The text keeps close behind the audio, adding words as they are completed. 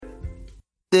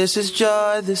This is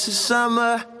joy, this is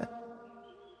summer.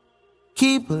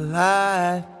 Keep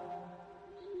alive.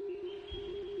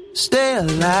 Stay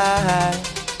alive.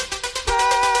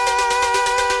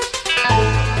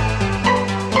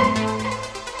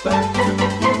 Back to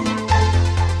you.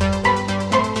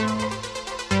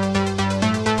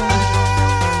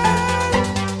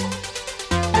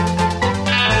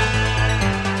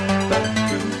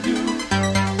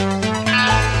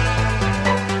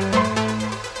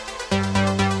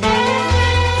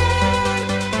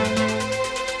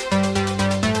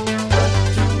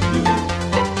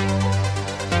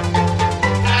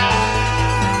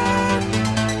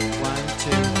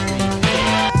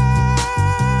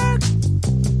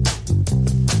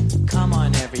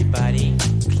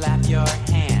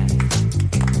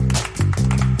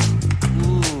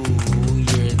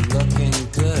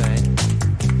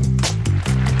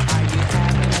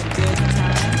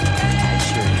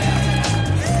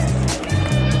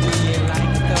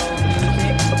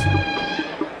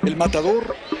 El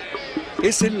matador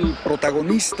es el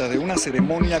protagonista de una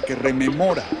ceremonia que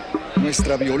rememora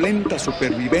nuestra violenta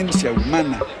supervivencia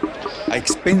humana a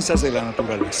expensas de la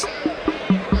naturaleza.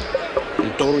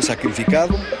 El toro es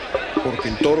sacrificado porque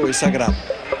el toro es sagrado.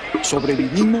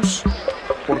 Sobrevivimos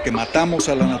porque matamos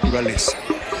a la naturaleza.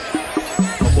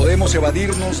 No podemos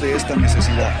evadirnos de esta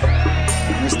necesidad.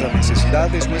 Nuestra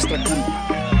necesidad es nuestra culpa.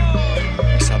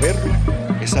 Y saberlo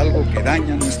es algo que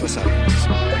daña nuestras almas.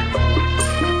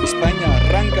 España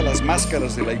arranca las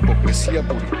máscaras de la hipocresía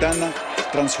puritana,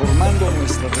 transformando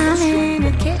nuestra relación. I'm in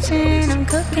the kitchen, I'm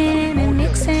cooking and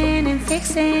mixing and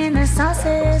fixing the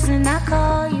sauces, and I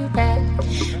call you back.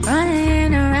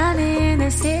 Running around in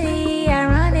the city, I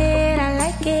run it, I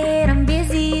like it, I'm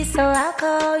busy, so I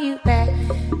call you back.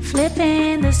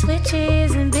 Flipping the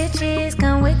switches and bitches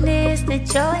come witness the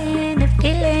joy and the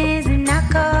feelings, and I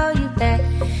call you back.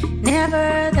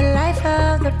 Never the life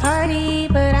of the party,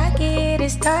 but I get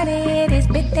it started, it's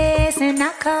business, and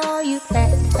I call you back.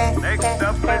 Next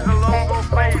up is a local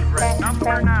favorite,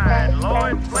 number 9,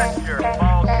 Lloyd Fletcher,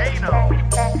 Volcano.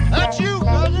 That's you,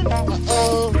 cousin. And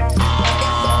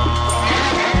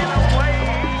away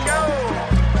he goes.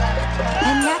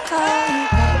 And I call you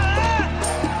back.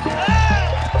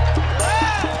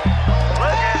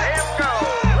 Look at him go.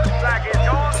 Looks like he's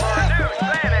going for a new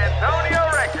San Antonio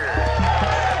record.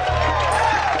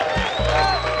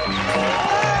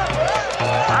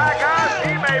 My gosh,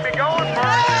 he may be going for a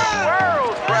new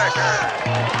world record.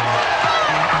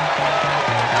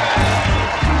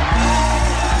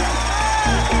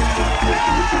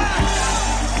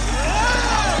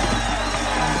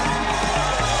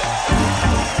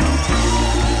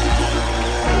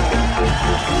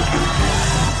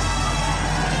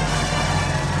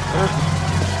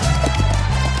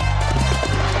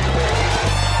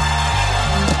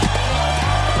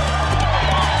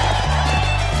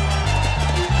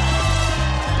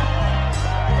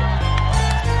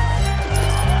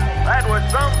 That was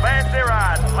some fancy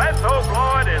riding. Let's hope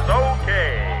Lloyd is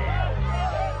okay.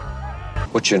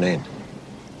 What's your name?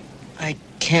 I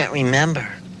can't remember.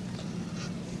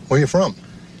 Where you from?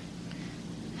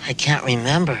 I can't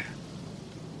remember.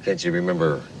 Can't you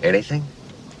remember anything?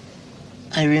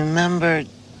 I remember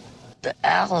the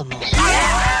Alamo.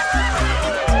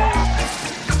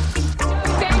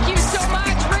 Thank you so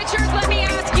much. Richard, let me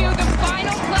ask you the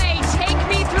final play. Take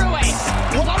me through it.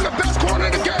 Well, I'm the best corner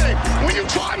in the game. When you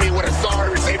try me with a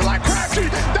sorry receiver like Crabtree,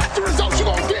 that's the result you're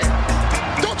going to get.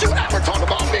 Don't you ever talk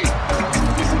about me.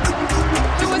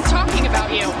 Who was talking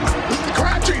about you?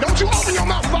 Crabtree, don't you open your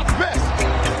mouth about the best.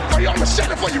 Or I'm going to shut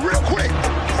it for you real quick.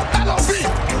 LOB.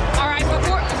 All right,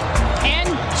 before... And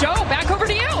Joe, back over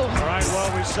to you. All right,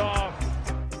 well, we saw...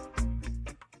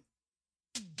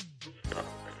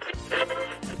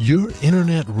 Your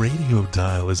internet radio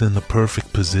dial is in the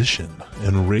perfect position,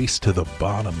 and Race to the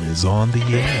Bottom is on the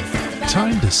air.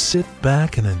 Time to sit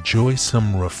back and enjoy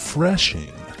some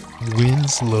refreshing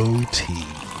Winslow tea.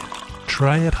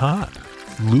 Try it hot,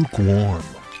 lukewarm,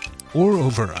 or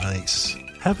over ice.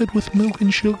 Have it with milk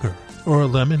and sugar, or a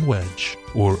lemon wedge,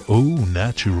 or au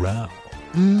natural.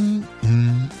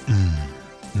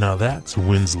 Now that's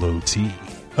Winslow tea.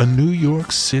 A New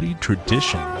York City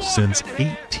tradition since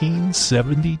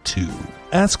 1872.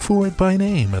 Ask for it by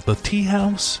name at the tea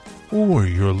house or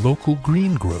your local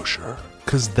greengrocer,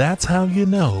 'cause that's how you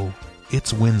know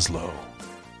it's Winslow.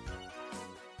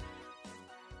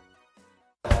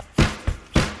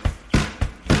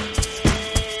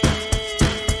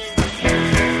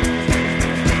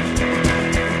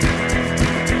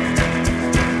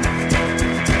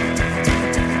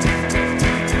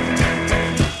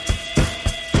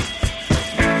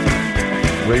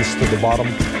 Race to the Bottom.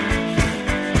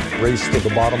 race to the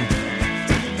bottom,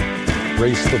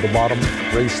 race to the bottom,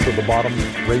 race to the bottom,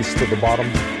 race to the bottom,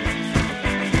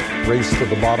 race to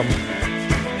the bottom,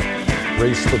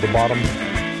 race to the bottom,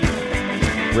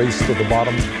 race to the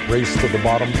bottom, race to the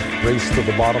bottom, race to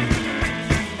the bottom,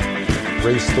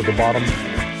 race to the bottom,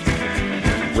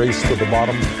 race to the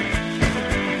bottom,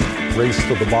 race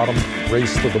to the bottom,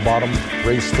 race to the bottom,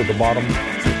 race to the bottom.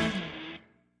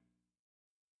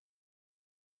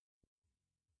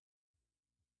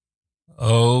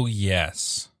 Oh,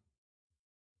 yes.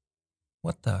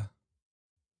 What the?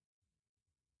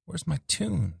 Where's my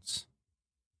tunes?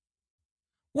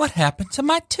 What happened to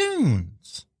my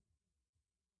tunes?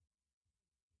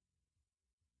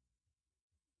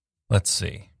 Let's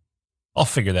see. I'll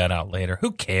figure that out later.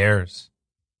 Who cares?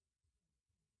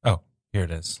 Oh, here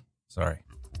it is. Sorry.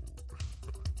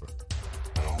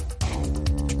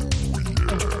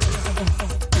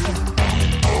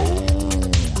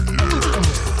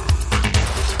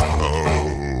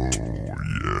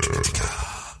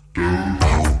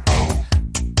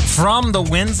 From the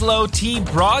Winslow T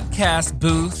broadcast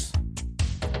booth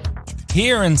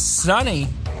here in sunny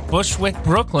Bushwick,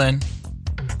 Brooklyn,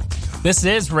 this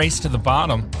is Race to the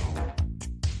Bottom.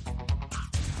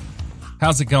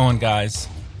 How's it going, guys?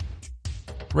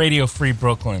 Radio Free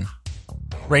Brooklyn,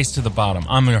 Race to the Bottom.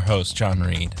 I'm your host, John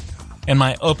Reed. And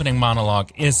my opening monologue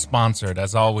is sponsored,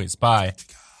 as always, by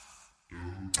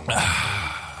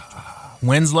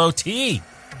Winslow Tea.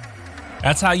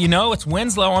 That's how you know it's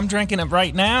Winslow. I'm drinking it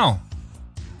right now.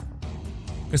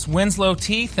 This Winslow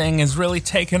Tea thing is really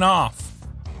taking off.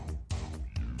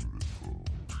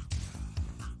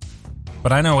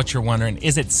 But I know what you're wondering.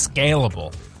 Is it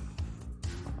scalable?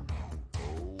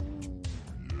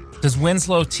 Does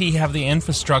Winslow Tea have the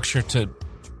infrastructure to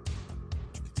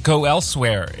go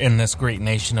elsewhere in this great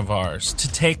nation of ours? To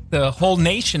take the whole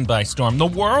nation by storm, the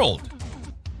world?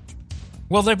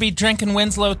 Will there be drinking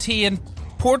Winslow Tea in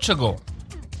Portugal?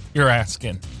 You're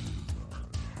asking.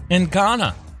 In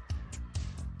Ghana?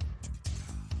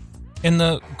 In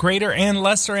the Greater and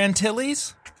Lesser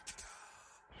Antilles?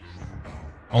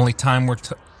 Only time will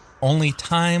tell. Only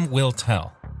time will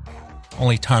tell.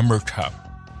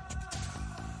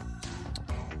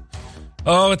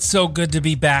 Oh, it's so good to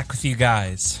be back with you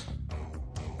guys.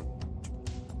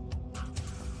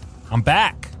 I'm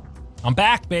back. I'm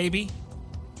back, baby.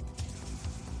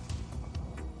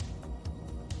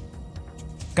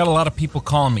 Got a lot of people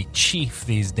calling me Chief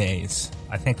these days.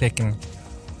 I think they can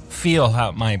feel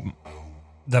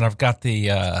that I've got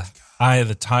the eye of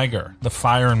the tiger, the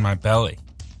fire in my belly.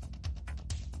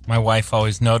 My wife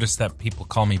always noticed that people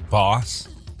call me boss.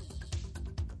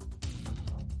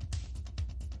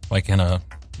 Like in a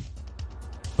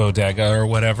bodega or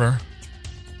whatever.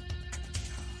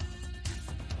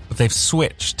 But they've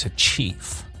switched to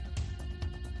Chief.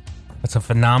 That's a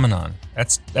phenomenon.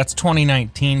 That's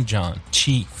 2019, John.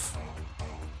 Chief.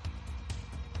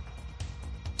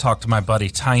 Talked to my buddy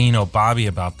Taino Bobby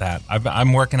about that.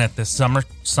 I'm working at this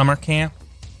summer camp.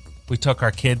 We took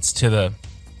our kids to the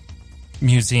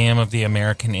Museum of the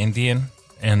American Indian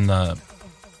and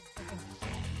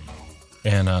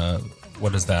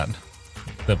what is that?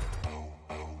 The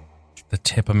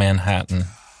tip of Manhattan,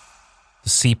 the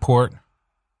seaport,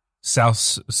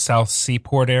 South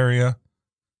Seaport area,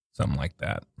 something like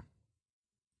that.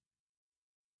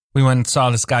 We went and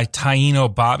saw this guy,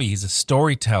 Taino Bobby. He's a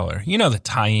storyteller. You know the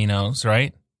Tainos,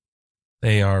 right?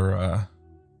 They are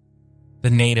the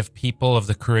native people of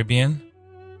the Caribbean.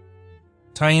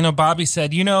 Taino Bobby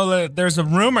said, you know, there's a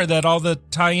rumor that all the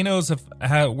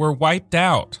Tainos were wiped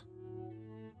out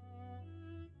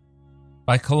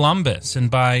by Columbus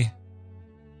and by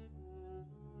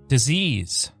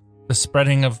disease, the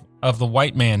spreading of the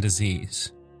white man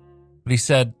disease. But he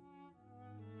said,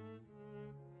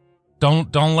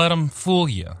 Don't let them fool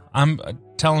you. I'm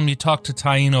telling you, talk to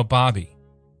Taino Bobby.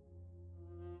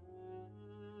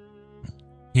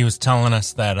 He was telling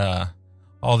us that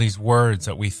all these words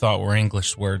that we thought were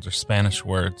English words or Spanish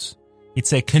words. He'd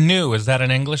say, canoe, is that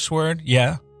an English word?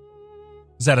 Yeah.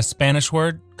 Is that a Spanish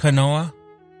word? Canoa?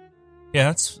 Yeah,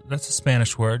 that's a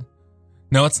Spanish word.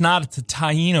 No, it's not. It's a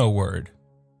Taino word.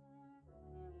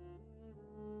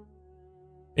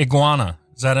 Iguana,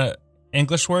 is that an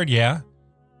English word? Yeah.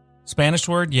 Spanish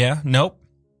word? Yeah. Nope.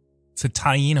 It's a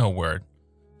Taino word.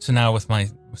 So now with my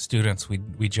students,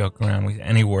 we joke around with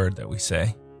any word that we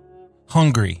say.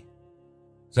 Hungry.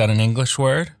 Is that an English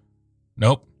word?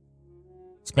 Nope.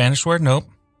 Spanish word? Nope.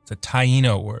 It's a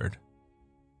Taino word.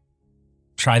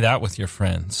 Try that with your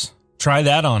friends. Try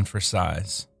that on for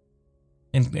size.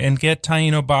 And get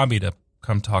Taino Bobby to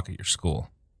come talk at your school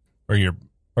or your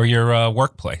or your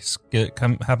workplace.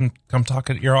 Have him come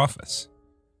talk at your office.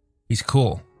 He's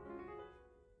cool.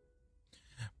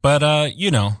 But,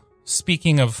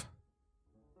 speaking of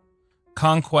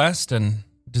conquest and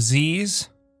disease,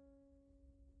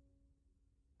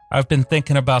 I've been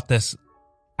thinking about this.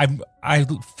 I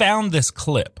found this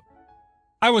clip.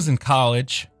 I was in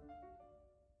college.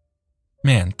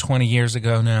 Man, 20 years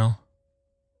ago now.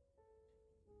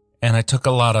 And I took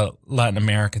a lot of Latin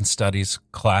American studies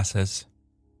classes.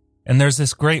 And there's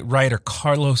this great writer,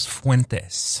 Carlos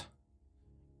Fuentes.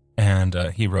 And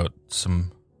he wrote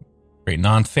some great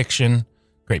nonfiction,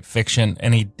 great fiction.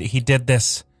 And he did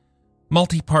this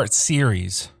multi-part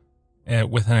series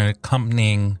with an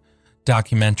accompanying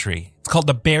documentary. It's called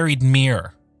The Buried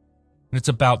Mirror. And it's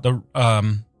about the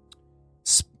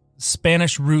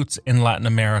Spanish roots in Latin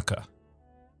America.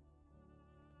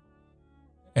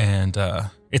 And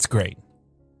it's great.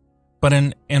 But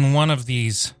in one of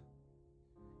these,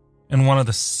 in one of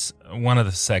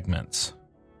the segments,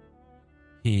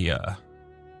 he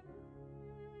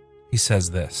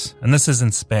says this, and this is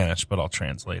in Spanish, but I'll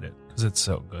translate it because it's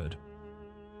so good.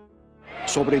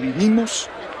 Sobrevivimos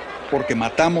porque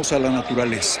matamos a la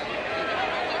naturaleza.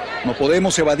 No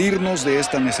podemos evadirnos de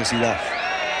esta necesidad.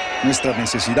 Nuestra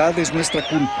necesidad es nuestra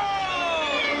culpa.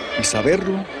 Y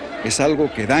saberlo es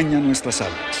algo que daña nuestras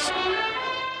almas.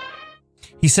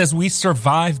 He says we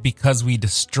survive because we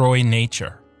destroy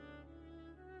nature.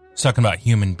 He's talking about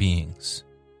human beings.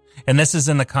 And this is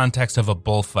in the context of a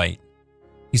bullfight.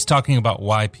 He's talking about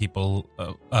why people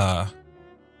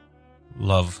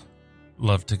love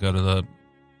to go to the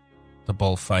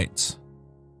bullfights.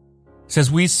 He says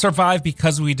we survive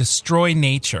because we destroy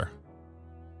nature.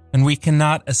 And we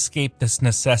cannot escape this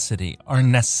necessity. Our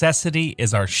necessity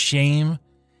is our shame,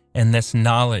 and this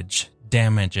knowledge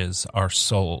damages our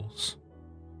souls.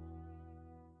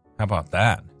 How about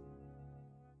that?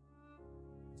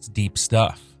 It's deep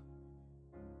stuff.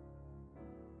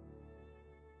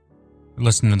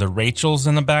 Listen to the Rachels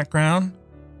in the background.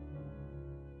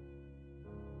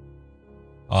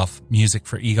 Off music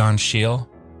for Egon Schiele.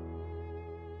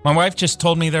 My wife just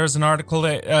told me there was an article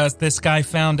that this guy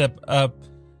found an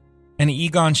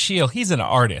Egon Schiele. He's an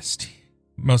artist,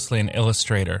 mostly an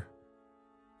illustrator.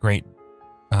 Great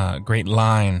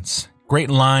lines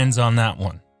on that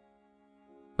one.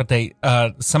 But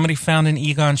somebody found an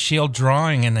Egon Schiele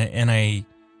drawing in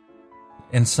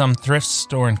some thrift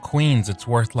store in Queens. It's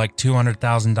worth like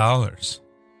 $200,000.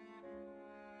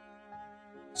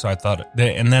 So I thought,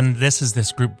 and then this is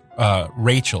this group,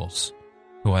 Rachel's,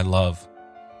 who I love,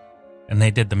 and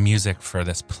they did the music for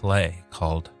this play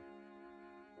called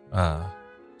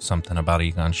something about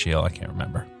Egon Schiele. I can't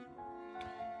remember.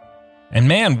 And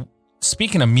man,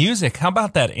 speaking of music, how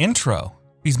about that intro?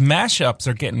 These mashups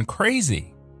are getting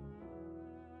crazy.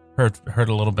 Heard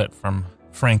a little bit from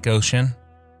Frank Ocean,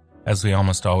 as we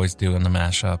almost always do in the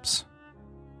mashups.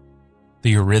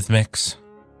 The Eurythmics.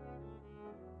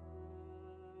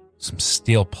 Some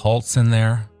Steel Pulse in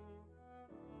there.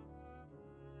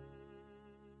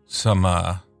 Some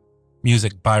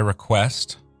music by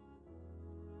request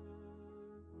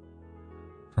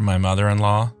from my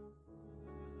mother-in-law.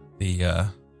 The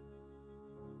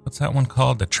what's that one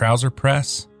called? The Trouser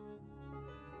Press.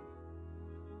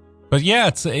 But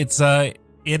yeah, it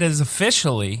is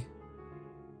officially.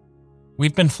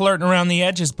 We've been flirting around the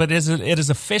edges, but it is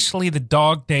officially the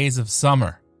dog days of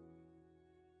summer.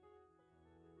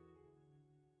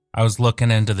 I was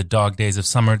looking into the dog days of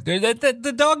summer.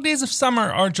 The dog days of summer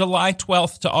are July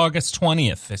 12th to August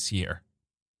 20th this year.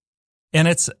 And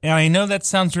I know that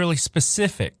sounds really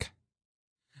specific,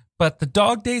 but the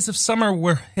dog days of summer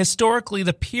were historically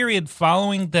the period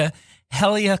following the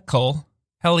heliacal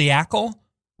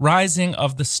rising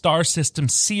of the star system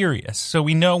Sirius. So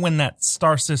we know when that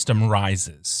star system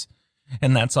rises,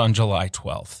 and that's on July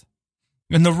 12th.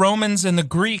 And the Romans and the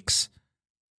Greeks,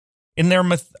 in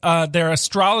their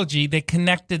astrology, they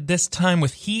connected this time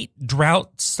with heat,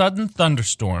 drought, sudden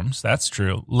thunderstorms. That's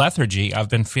true. Lethargy, I've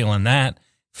been feeling that.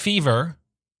 Fever,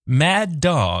 mad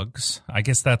dogs. I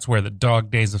guess that's where the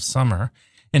dog days of summer,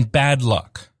 and bad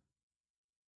luck.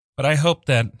 But I hope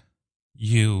that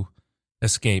you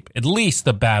escape at least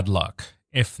the bad luck,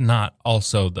 if not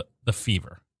also the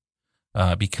fever,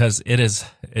 because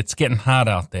it's getting hot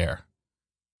out there.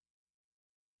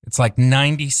 It's like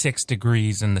 96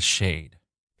 degrees in the shade.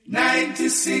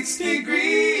 96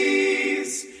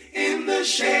 degrees in the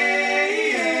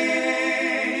shade.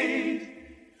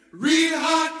 Real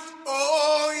hot,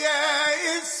 oh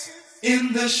yeah, it's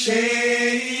in the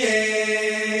shade.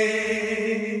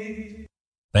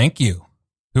 Thank you.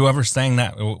 Whoever sang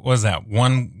that, what was that?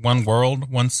 One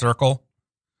world, one circle?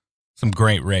 Some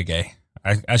great reggae.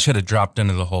 I should have dropped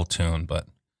into the whole tune, but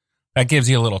that gives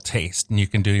you a little taste, and you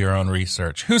can do your own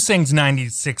research. Who sings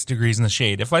 96 Degrees in the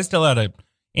Shade? If I still had an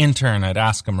intern, I'd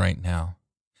ask him right now.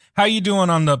 How you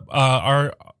doing on the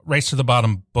our Race to the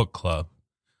Bottom book club?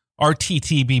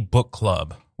 RTTB book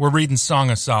club. We're reading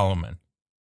Song of Solomon.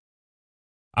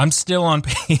 I'm still on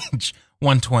page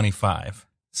 125,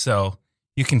 so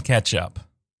you can catch up.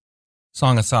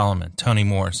 Song of Solomon, Toni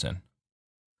Morrison.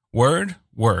 Word.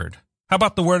 How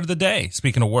about the word of the day?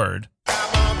 Speaking of word.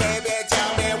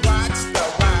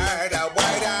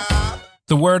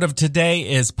 The word of today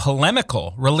is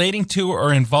polemical, relating to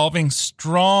or involving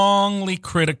strongly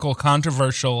critical,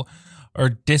 controversial, or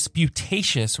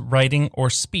disputatious writing or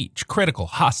speech. Critical,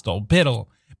 hostile,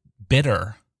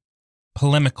 bitter,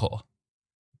 polemical,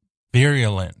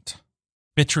 virulent,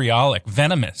 vitriolic,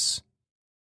 venomous,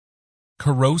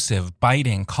 corrosive,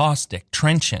 biting, caustic,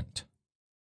 trenchant,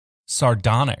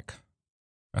 sardonic.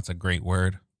 That's a great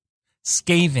word.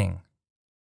 Scathing,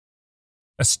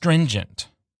 astringent,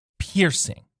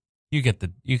 piercing. You get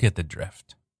the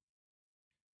drift.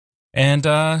 And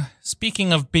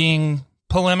speaking of being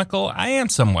polemical, I am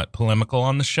somewhat polemical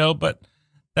on the show, but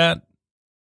that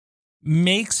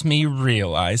makes me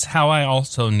realize how I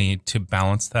also need to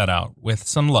balance that out with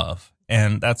some love.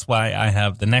 And that's why I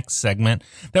have the next segment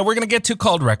that we're going to get to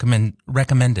called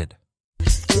Recommended.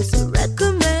 It's a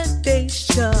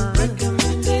recommendation.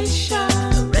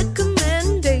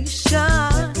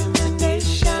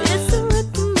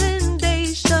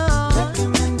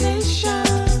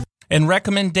 And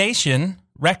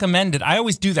recommended, I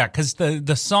always do that because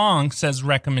the song says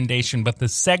recommendation, but the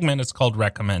segment is called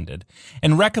Recommended.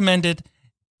 And Recommended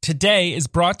today is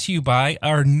brought to you by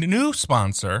our new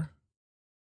sponsor,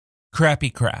 Crappy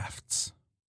Crafts.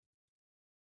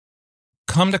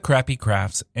 Come to Crappy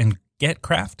Crafts and get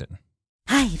crafting.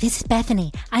 Hi, this is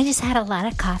Bethany. I just had a lot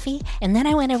of coffee, and then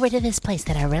I went over to this place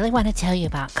that I really want to tell you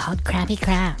about called Crappy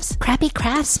Crafts. Crappy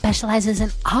Crafts specializes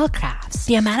in all crafts.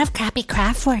 The amount of crappy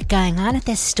craft work going on at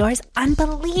this store is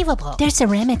unbelievable. There's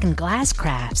ceramic and glass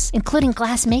crafts, including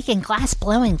glass making, glass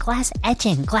blowing, glass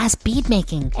etching, glass bead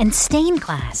making, and stained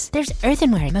glass. There's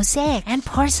earthenware, mosaic, and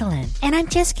porcelain. And I'm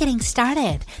just getting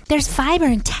started. There's fiber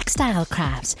and textile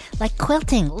crafts like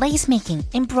quilting, lace making,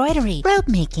 embroidery, robe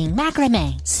making,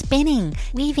 macrame, spinning,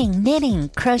 weaving, knitting,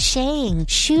 crocheting,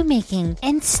 shoemaking,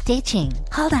 and stitching.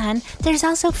 Hold on, there's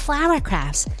also flower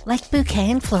crafts like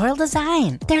bouquet and floral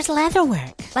design. There's leather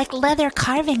work like leather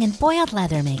carving and boiled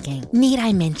leather making. Need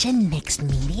I mention mixed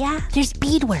media? There's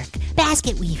beadwork,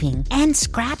 basket weaving, and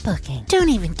scrapbooking. Don't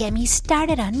even get me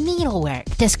started on needlework.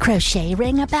 Does crochet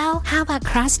ring a bell? How about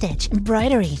cross stitch,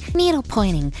 embroidery, needle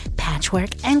pointing, patchwork,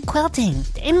 and quilting?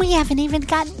 And we haven't even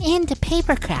gotten into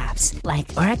paper crafts like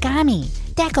origami,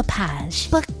 decoupage,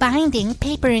 book binding,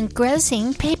 paper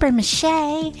engrossing, paper mache,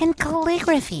 and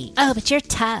calligraphy. Oh, but you're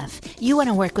tough. You want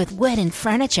to work with wood and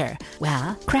furniture.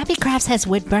 Well, Crappy Crafts has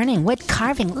wood burning, wood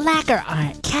carving, lacquer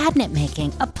art, cabinet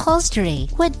making, upholstery,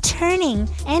 wood turning,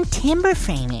 and timber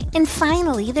framing. And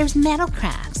finally, there's metal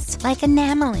crafts like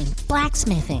enameling,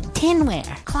 blacksmithing,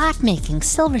 tinware, clockmaking,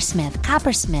 silversmith,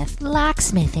 coppersmith,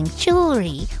 locksmithing,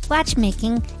 jewelry,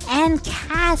 watchmaking, and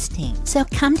casting. So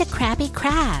come to Crappy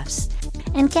Crafts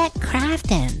and get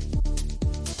crafting.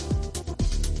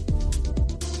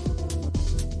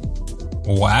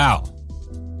 Wow.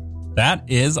 That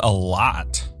is a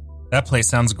lot. That place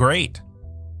sounds great.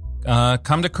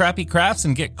 Come to Crappy Crafts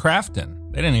and get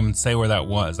crafting. They didn't even say where that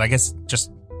was. I guess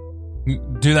just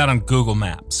do that on Google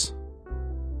Maps.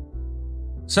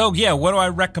 So, yeah, what do I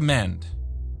recommend?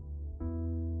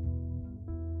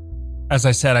 As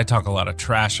I said, I talk a lot of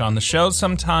trash on the show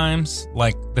sometimes,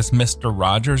 like this Mr.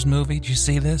 Rogers movie. Did you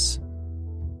see this?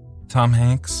 Tom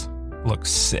Hanks looks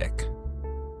sick.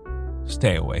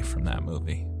 Stay away from that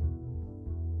movie.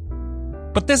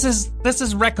 But this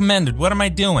is recommended. What am I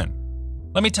doing?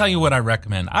 Let me tell you what I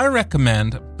recommend. I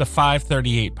recommend the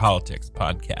 538 Politics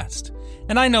podcast.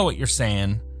 And I know what you're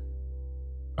saying.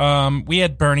 We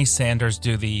had Bernie Sanders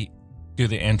do the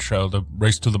intro, the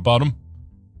Race to the Bottom.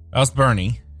 That was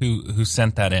Bernie who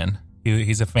sent that in.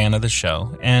 He's a fan of the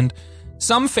show. And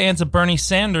some fans of Bernie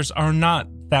Sanders are not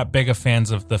that big of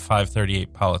fans of the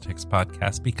 538 Politics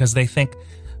podcast because they think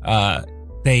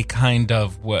they kind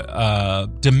of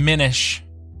diminish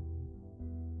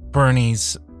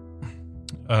Bernie's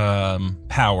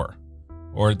power,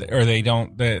 or they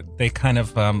don't. They kind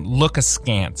of look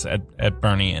askance at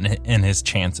Bernie and his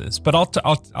chances. But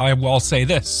I'll say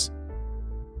this.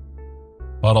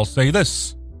 But I'll say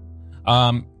this.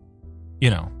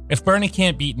 If Bernie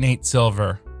can't beat Nate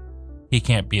Silver, he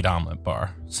can't beat Omelet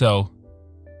Bar. So,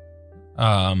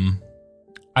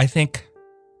 I think,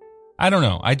 I don't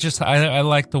know. I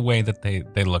like the way that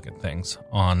they look at things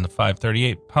on the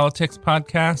 538 Politics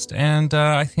podcast. And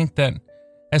I think that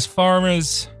as far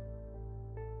as,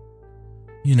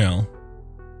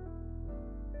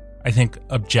 I think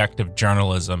objective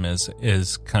journalism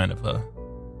is kind of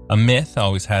a myth,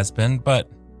 always has been. But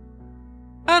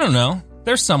I don't know.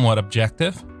 They're somewhat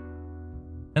objective.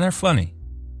 And they're funny.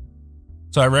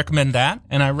 So I recommend that.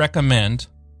 And I recommend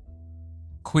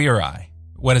Queer Eye.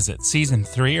 What is it? Season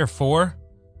 3 or 4?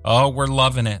 Oh, we're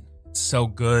loving it. It's so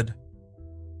good.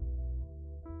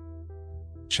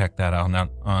 Check that out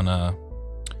on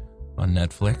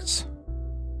Netflix.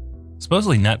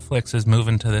 Supposedly Netflix is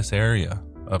moving to this area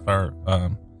of our,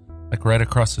 like right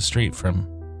across the street from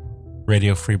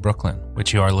Radio Free Brooklyn,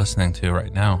 which you are listening to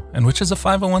right now, and which is a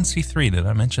 501c3. Did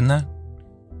I mention that?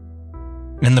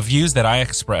 And the views that I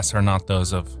express are not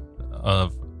those of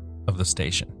the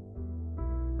station.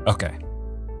 Okay.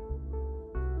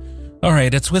 All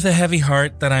right, it's with a heavy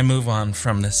heart that I move on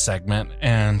from this segment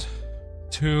and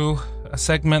to a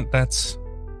segment that's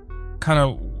kind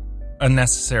of a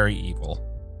necessary evil.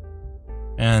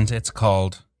 And it's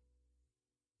called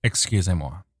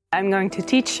Excusez-moi. I'm going to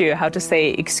teach you how to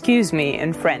say excuse me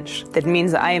in French. That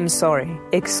means I am sorry.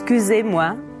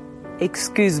 Excusez-moi,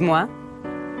 excuse-moi,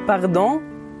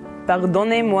 pardon,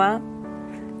 pardonnez-moi,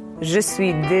 je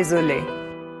suis désolé.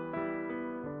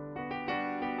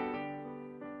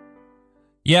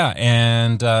 Yeah,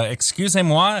 and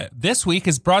Excusez-moi this week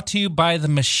is brought to you by The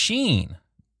Machine.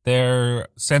 Their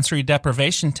sensory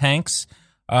deprivation tanks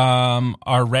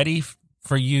are ready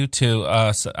for you to,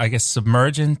 I guess,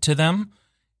 submerge into them.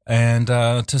 And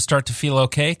to start to feel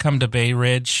okay, come to Bay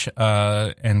Ridge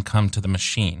and come to The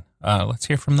Machine. Let's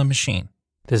hear from The Machine.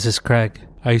 This is Craig.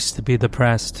 I used to be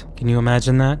depressed. Can you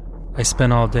imagine that? I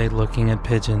spent all day looking at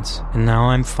pigeons, and now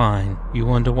I'm fine. You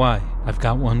wonder why? I've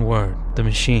got one word. The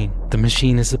Machine. The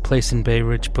Machine is a place in Bay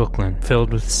Ridge, Brooklyn,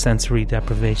 filled with sensory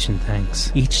deprivation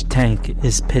tanks. Each tank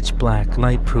is pitch black,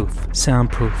 light-proof,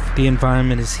 soundproof. The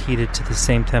environment is heated to the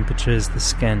same temperature as the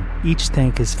skin. Each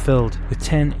tank is filled with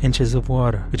 10 inches of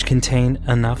water, which contain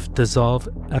enough dissolved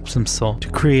Epsom salt to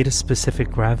create a specific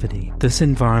gravity. This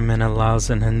environment allows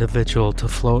an individual to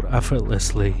float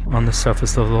effortlessly on the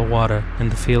surface of the water and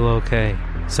to feel okay.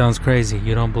 Sounds crazy,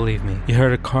 you don't believe me. You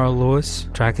heard of Carl Lewis,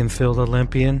 track and field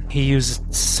Olympian? He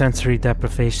used sensory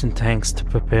deprivation tanks to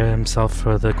prepare himself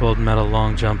for the gold medal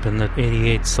long jump in the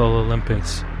 '88 Seoul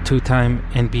Olympics. Two-time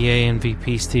NBA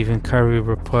MVP Stephen Curry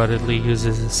reportedly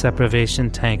uses a deprivation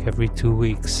tank every 2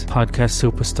 weeks. Podcast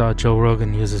superstar Joe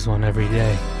Rogan uses one every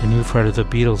day. And you've heard of the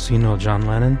Beatles, you know John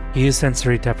Lennon? He used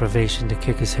sensory deprivation to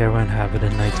kick his heroin habit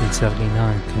in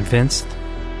 1979. Convinced?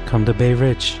 Come to Bay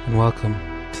Ridge and welcome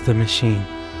to The Machine.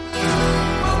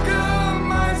 Welcome,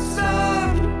 my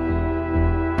son.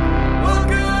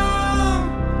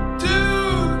 Welcome to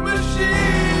the machine.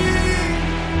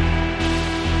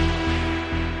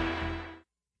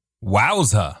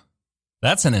 Wowza.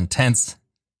 That's an intense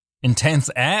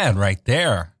ad right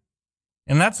there.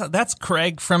 And that's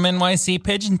Craig from NYC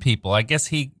Pigeon People. I guess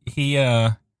he's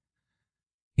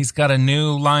got a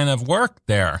new line of work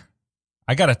there.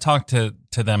 I got to talk to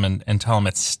them and tell them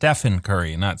it's Stephen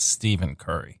Curry, not Stephen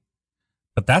Curry.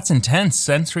 But that's intense.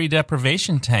 Sensory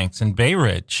deprivation tanks in Bay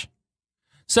Ridge.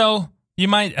 So you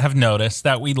might have noticed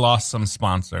that we lost some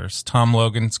sponsors. Tom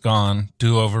Logan's gone.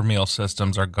 Do-Over Meal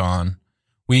Systems are gone.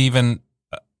 We even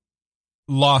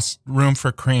lost Room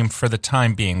for Cream for the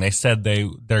time being. They said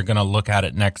they're going to look at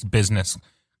it next business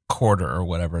quarter or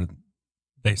whatever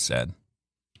they said.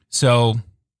 So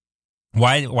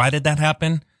why did that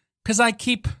happen? Because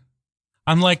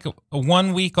I'm like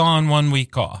 1 week on, 1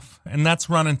 week off. And that's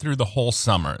running through the whole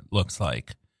summer, it looks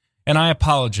like. And I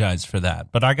apologize for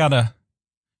that. But I gotta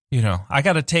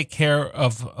take care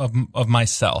of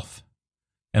myself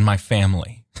and my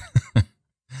family.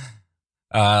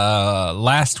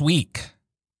 Last week,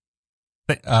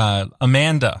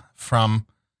 Amanda from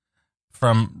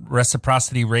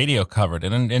Reciprocity Radio covered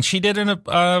it. And she did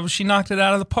she knocked it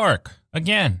out of the park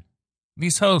again.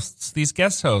 These hosts, these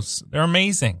guest hosts, they're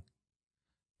amazing.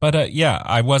 But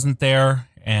I wasn't there,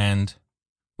 and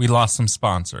we lost some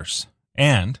sponsors.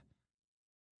 And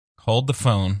hold the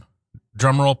phone.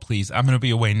 Drum roll, please. I'm going to be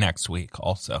away next week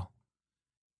also.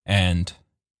 And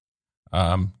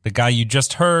the guy you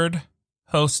just heard,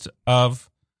 host of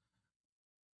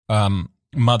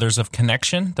Mothers of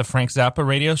Connection, the Frank Zappa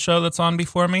radio show that's on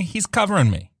before me, he's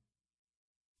covering me.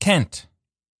 Kent.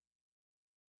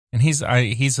 And he's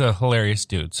a hilarious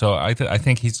dude, so I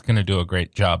think he's going to do a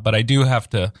great job. But I do have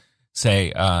to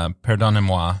say,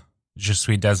 pardonnez-moi, je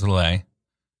suis désolé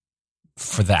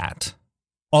for that.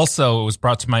 Also, it was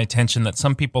brought to my attention that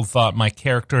some people thought my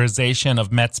characterization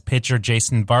of Mets pitcher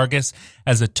Jason Vargas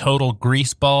as a total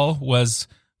greaseball was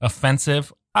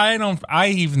offensive.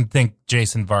 I even think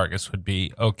Jason Vargas would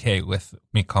be okay with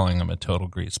me calling him a total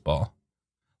greaseball.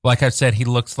 Like I've said, he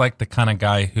looks like the kind of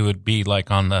guy who would be like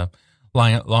on the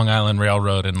Long Island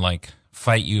Railroad and like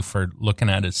fight you for looking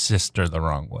at his sister the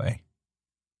wrong way.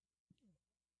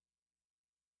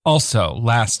 Also,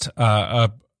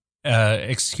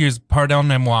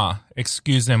 excusez-moi.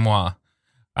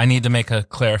 I need to make a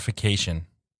clarification.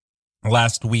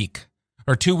 Last week,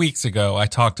 or 2 weeks ago, I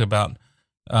talked about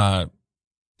the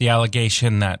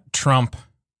allegation that Trump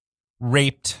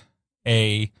raped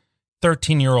a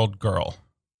 13-year-old girl.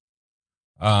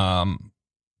 And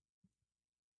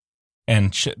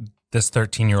this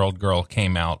 13-year-old girl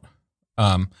came out.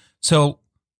 So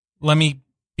let me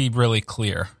be really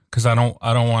clear, because I don't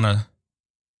want to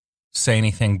say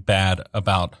anything bad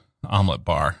about Omelet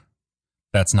Bar.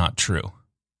 That's not true.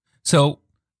 So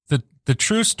the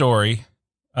true story,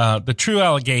 the true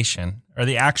allegation, or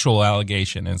the actual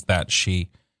allegation, is that he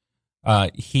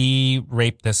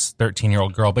raped this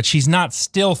 13-year-old girl, but she's not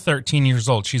still 13 years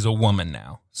old. She's a woman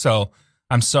now. So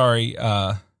I'm sorry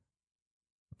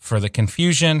for the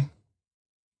confusion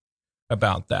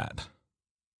about that.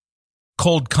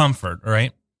 Cold comfort,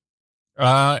 right?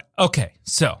 Okay,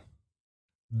 so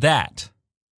that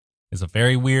is a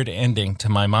very weird ending to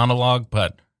my monologue,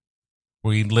 but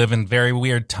we live in very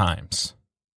weird times.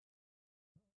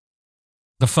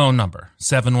 The phone number,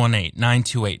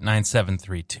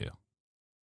 718-928-9732.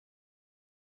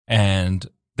 And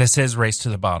this is Race to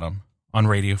the Bottom on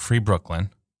Radio Free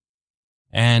Brooklyn.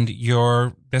 And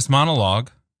this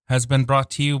monologue has been brought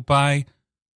to you by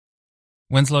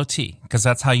Winslow Tea, because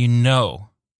that's how you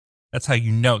know. That's how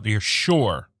you know that you're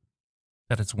sure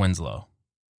that it's Winslow.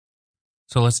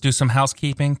 So let's do some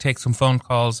housekeeping, take some phone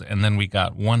calls, and then we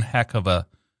got one heck of a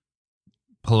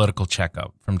political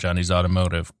checkup from Johnny's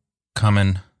Automotive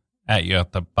coming at you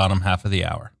at the bottom half of the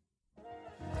hour.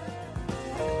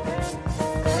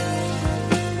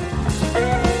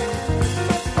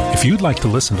 If you'd like to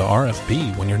listen to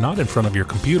RFB when you're not in front of your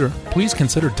computer, please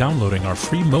consider downloading our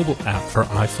free mobile app for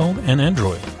iPhone and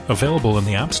Android, available in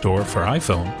the App Store for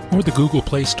iPhone or the Google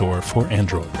Play Store for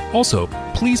Android. Also,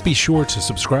 please be sure to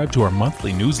subscribe to our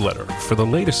monthly newsletter for the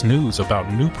latest news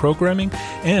about new programming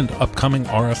and upcoming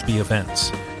RFB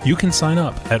events. You can sign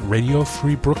up at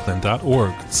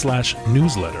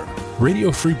radiofreebrooklyn.org/newsletter.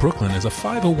 Radio Free Brooklyn is a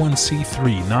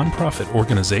 501c3 nonprofit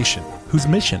organization whose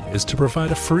mission is to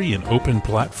provide a free and open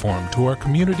platform to our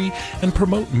community and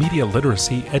promote media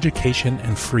literacy, education,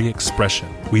 and free expression.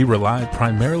 We rely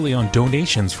primarily on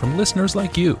donations from listeners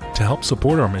like you. To help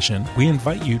support our mission, we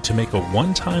invite you to make a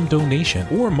one-time donation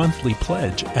or monthly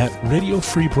pledge at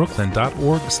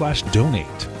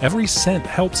radiofreebrooklyn.org/donate. Every cent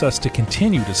helps us to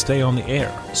continue to stay on the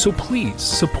air. So please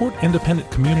support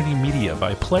independent community media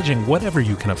by pledging whatever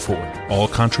you can afford. All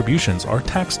contributions are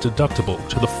tax deductible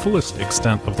to the fullest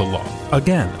extent of the law.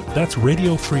 Again, that's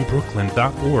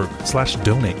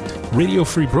radiofreebrooklyn.org/donate. Radio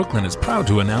Free Brooklyn is proud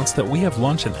to announce that we have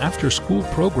launched an after-school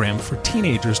program for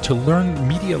teenagers to learn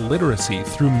media literacy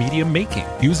through media making,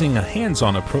 using a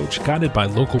hands-on approach guided by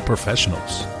local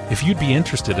professionals. If you'd be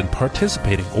interested in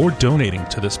participating or donating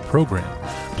to this program,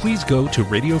 please go to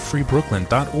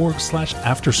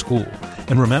radiofreebrooklyn.org/afterschool.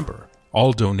 And remember,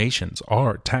 all donations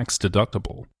are tax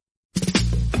deductible.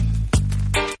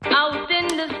 Out in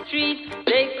the street,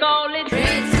 they call it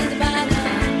Race to the Bottom.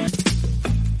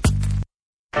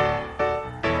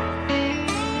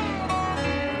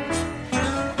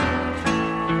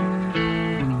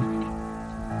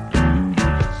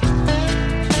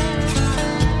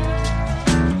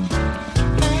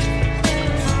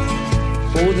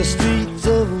 For the streets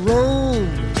of Rome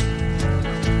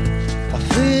are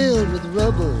filled with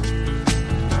rubble.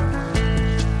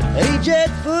 Aged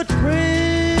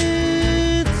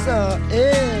footprints are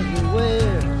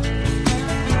everywhere.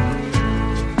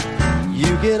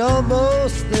 You can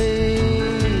almost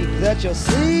think that you're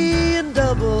seeing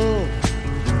double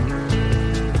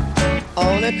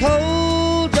on a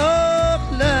cold,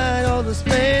 dark night on the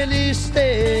Spanish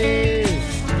stairs.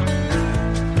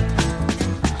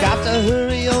 Got to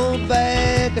hurry on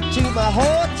back to my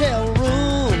hotel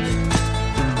room,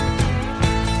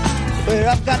 where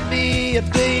I've got me a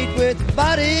date with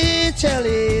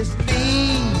Botticelli's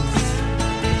niece.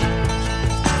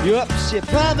 Yup, she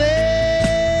promised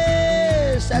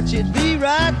that she'd be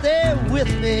right there with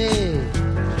me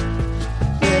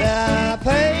when I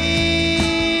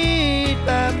paint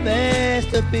my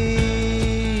masterpiece.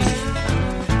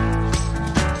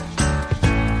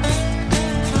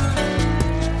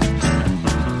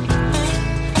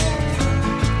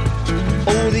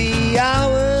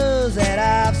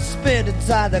 spent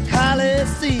inside the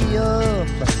Coliseum,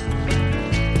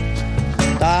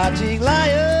 dodging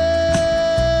lions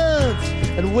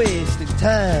and wasting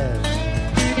time.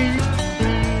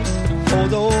 Oh,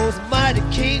 those mighty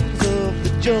kings of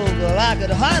the jungle, I could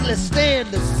hardly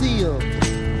stand to see them.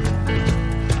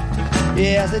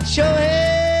 Yes, it sure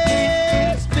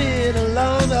has been a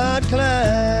long, hard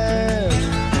climb.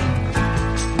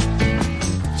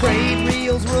 Train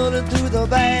wheels running through the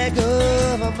back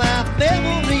of my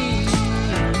memory.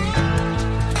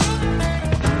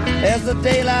 As the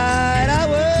daylight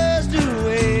hours do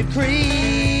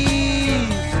increase,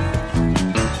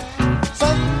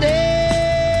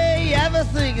 someday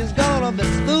everything is gonna be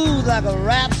smooth like a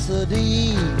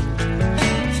rhapsody.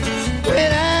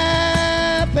 When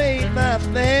I paint my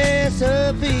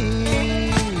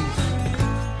masterpiece.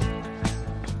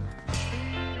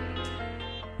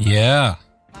 Yeah.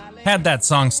 Had that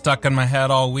song stuck in my head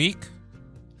all week.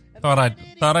 Thought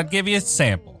I'd give you a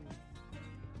sample.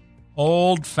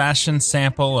 Old-fashioned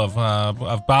sample of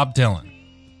Bob Dylan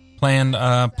playing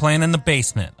in the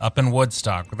basement up in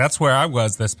Woodstock. That's where I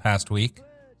was this past week.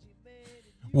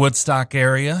 Woodstock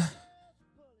area.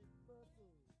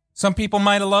 Some people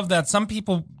might have loved that. Some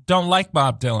people don't like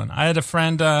Bob Dylan. I had a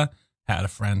friend.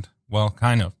 Well,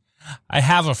 kind of. I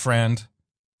have a friend,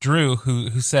 Drew,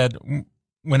 who said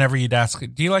whenever you'd ask,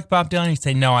 "Do you like Bob Dylan?" He'd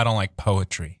say, "No, I don't like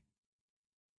poetry,"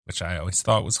 which I always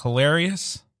thought was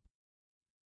hilarious.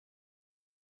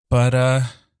 But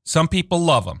some people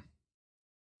love him.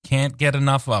 Can't get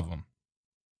enough of him.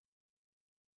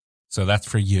 So that's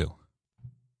for you,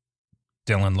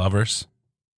 Dylan lovers.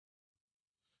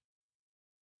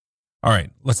 All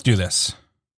right, let's do this.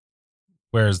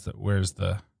 Where's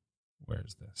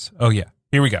this? Oh yeah,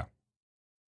 here we go.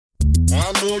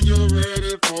 I know you're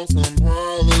ready for some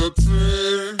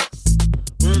politics.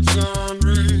 With John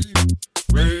Reed,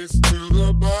 race to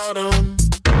the bottom.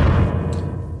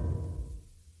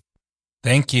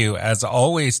 Thank you, as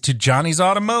always, to Johnny's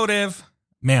Automotive.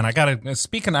 Man, I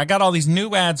got all these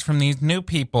new ads from these new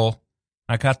people.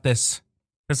 I got this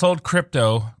old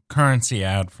cryptocurrency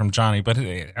ad from Johnny, but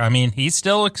I mean, he's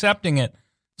still accepting it.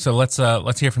 So let's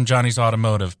hear from Johnny's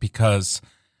Automotive, because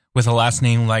with a last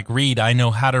name like Reed, I know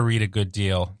how to read a good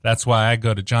deal. That's why I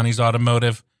go to Johnny's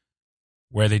Automotive,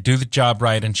 where they do the job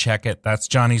right and check it. That's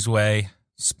Johnny's Way,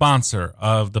 sponsor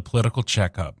of the Political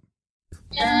Checkup.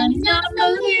 Johnny's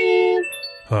Automotive.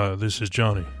 Hi, this is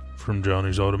Johnny from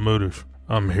Johnny's Automotive.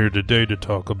 I'm here today to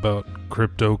talk about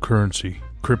cryptocurrency.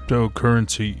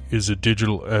 Cryptocurrency is a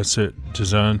digital asset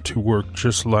designed to work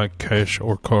just like cash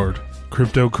or card.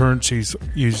 Cryptocurrencies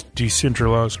use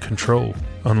decentralized control,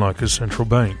 unlike a central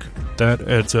bank. That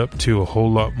adds up to a whole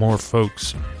lot more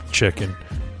folks checking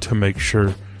to make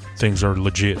sure things are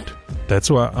legit. That's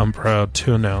why I'm proud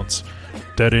to announce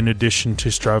that in addition to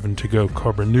striving to go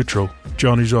carbon neutral,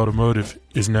 Johnny's Automotive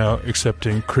is now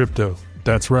accepting crypto.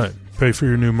 That's right. Pay for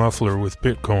your new muffler with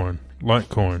Bitcoin,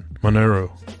 Litecoin,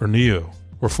 Monero, or Neo,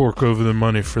 or fork over the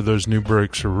money for those new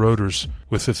brakes or rotors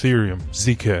with Ethereum,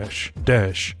 Zcash,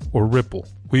 Dash, or Ripple.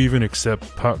 We even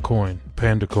accept Potcoin,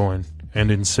 PandaCoin,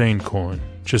 and Insane Coin.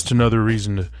 Just another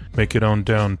reason to make it on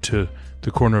down to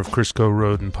the corner of Crisco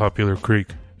Road and Popular Creek.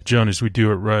 Johnny's, we do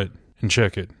it right. And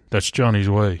check it. That's Johnny's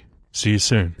Way. See you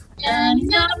soon.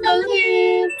 Johnny's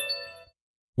Automotive.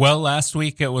 Well, last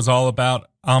week it was all about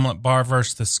Omelet Bar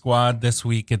versus the Squad. This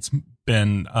week it's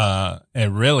been a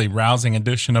really rousing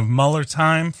edition of Mueller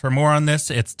time. For more on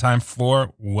this, it's time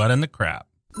for What in the Crap.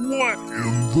 What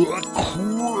in the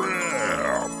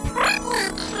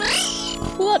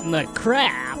crap? What in the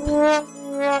crap?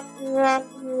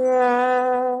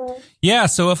 Yeah,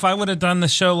 so if I would have done the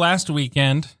show last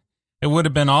weekend, it would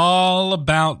have been all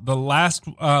about the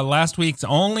last week's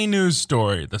only news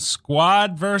story, the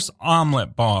Squad versus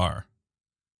Omelet Bar.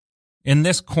 In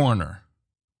this corner,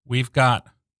 we've got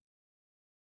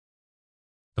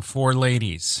the four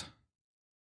ladies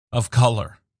of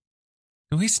color.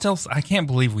 I can't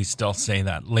believe we still say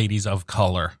that, ladies of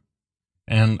color.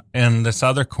 And in this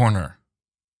other corner,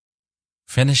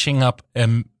 finishing up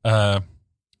a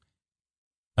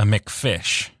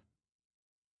McFish.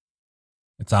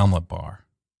 It's Omelet Bar.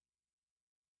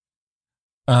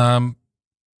 And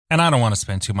I don't want to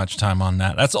spend too much time on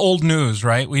that. That's old news,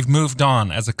 right? We've moved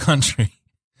on as a country.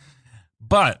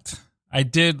 But I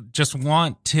did just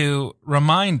want to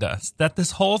remind us that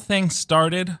this whole thing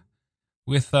started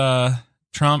with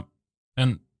Trump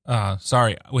and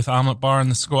with Omelet Bar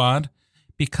and the Squad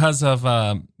because of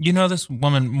this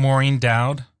woman Maureen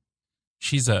Dowd.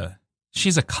 She's a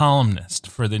columnist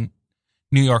for the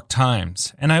New York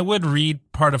Times, and I would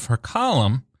read part of her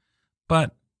column,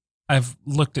 but I've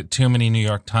looked at too many New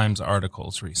York Times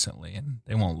articles recently, and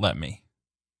they won't let me.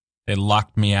 They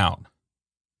locked me out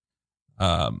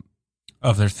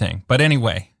of their thing. But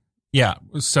anyway, yeah.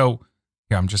 So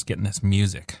here, I'm just getting this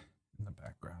music in the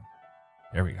background.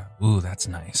 There we go. Ooh, that's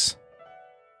nice.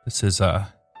 This is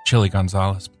Chili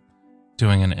Gonzalez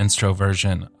doing an intro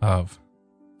version of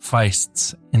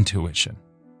Feist's Intuition.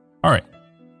 All right.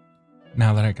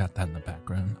 Now that I got that in the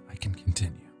background, I can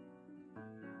continue.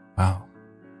 Wow.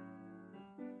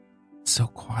 So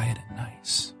quiet and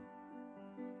nice.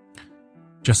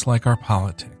 Just like our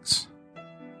politics.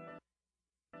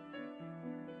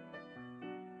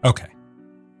 Okay.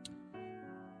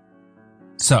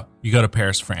 So, you go to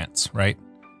Paris, France, right?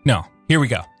 No, here we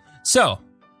go. So,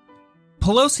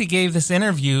 Pelosi gave this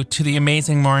interview to the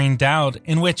amazing Maureen Dowd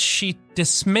in which she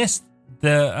dismissed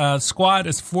the squad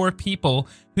as 4 people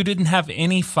who didn't have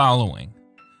any following.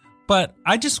 But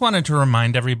I just wanted to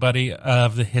remind everybody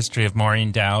of the history of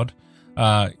Maureen Dowd.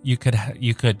 You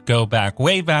could go back,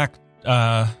 way back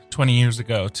 20 years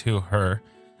ago to her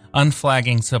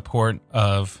unflagging support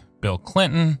of Bill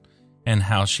Clinton and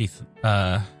how she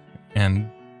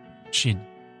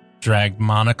dragged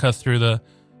Monica through the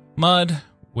mud,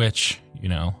 which, you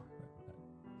know,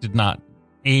 did not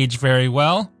age very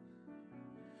well.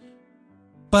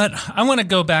 But I want to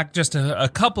go back just a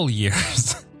couple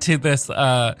years to this.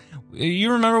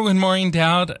 You remember when Maureen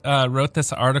Dowd wrote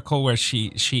this article where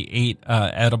she ate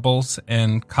edibles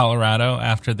in Colorado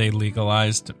after they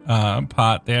legalized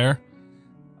pot there?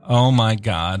 Oh my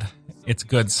God. It's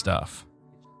good stuff.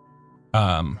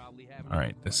 All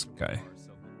right, this guy.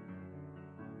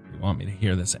 You want me to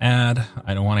hear this ad?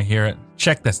 I don't want to hear it.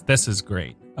 Check this. This is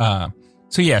great. So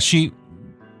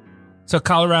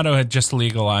Colorado had just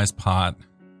legalized pot,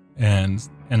 and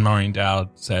Maureen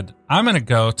Dowd said, I'm going to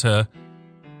go to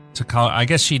Colorado. I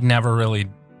guess she'd never really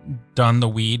done the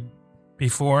weed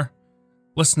before.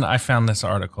 Listen, I found this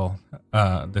article,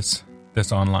 this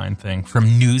online thing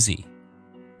from Newsy,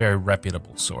 very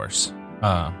reputable source.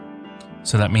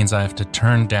 So that means I have to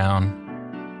turn down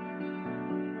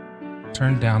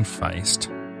Feist.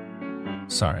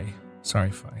 Sorry,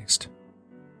 Feist.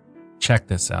 Check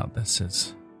this out. This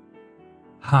is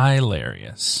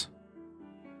hilarious.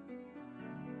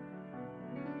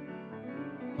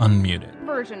 Unmuted.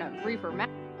 Version of Reefer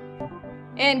Madness.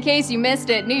 In case you missed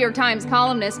it, New York Times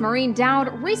columnist Maureen Dowd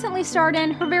recently starred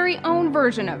in her very own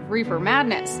version of Reefer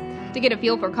Madness. To get a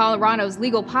feel for Colorado's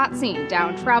legal pot scene,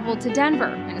 Dowd traveled to Denver,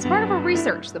 and as part of her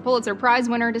research, the Pulitzer Prize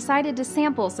winner decided to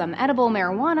sample some edible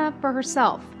marijuana for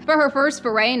herself. For her first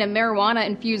foray into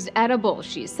marijuana-infused edibles,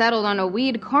 she settled on a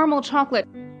weed caramel chocolate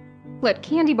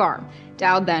candy bar.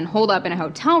 Dowd then holed up in a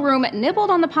hotel room, nibbled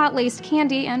on the pot-laced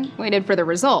candy, and waited for the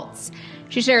results.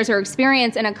 She shares her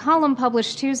experience in a column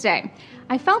published Tuesday.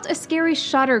 I felt a scary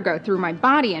shudder go through my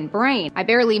body and brain. I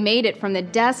barely made it from the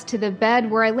desk to the bed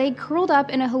where I lay curled up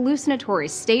in a hallucinatory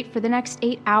state for the next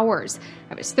 8 hours.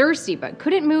 I was thirsty but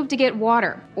couldn't move to get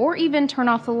water or even turn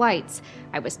off the lights.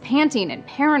 I was panting and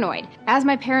paranoid. As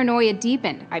my paranoia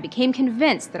deepened, I became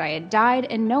convinced that I had died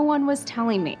and no one was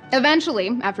telling me. Eventually,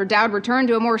 after Dowd returned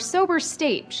to a more sober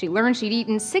state, she learned she'd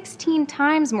eaten 16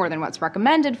 times more than what's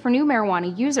recommended for new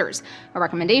marijuana users, a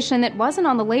recommendation that wasn't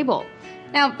on the label.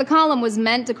 Now, the column was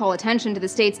meant to call attention to the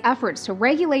state's efforts to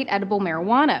regulate edible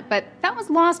marijuana, but that was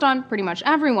lost on pretty much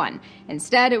everyone.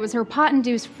 Instead, it was her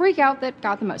pot-induced freakout that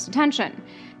got the most attention.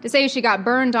 To say she got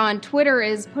burned on Twitter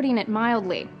is putting it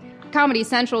mildly. Comedy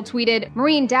Central tweeted,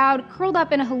 Maureen Dowd curled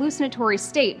up in a hallucinatory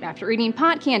state after eating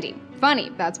pot candy.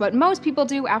 Funny, that's what most people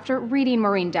do after reading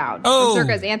Maureen Dowd. Oh. From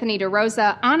Circa's Anthony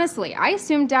DeRosa, honestly, I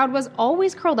assumed Dowd was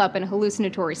always curled up in a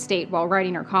hallucinatory state while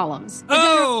writing her columns.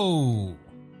 Oh!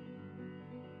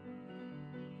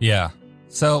 Yeah.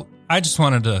 So I just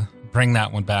wanted to bring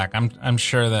that one back. I'm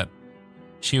sure that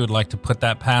she would like to put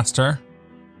that past her.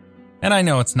 And I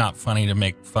know it's not funny to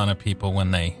make fun of people when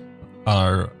they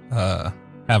are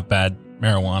have bad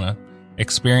marijuana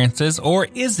experiences, or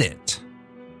is it?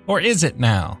 Or is it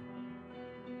now?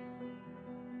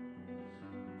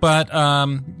 But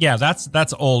yeah,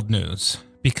 that's old news,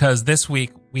 because this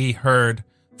week we heard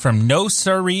from No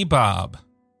Siree Bob.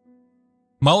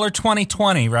 Mueller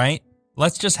 2020, right?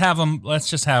 Let's just have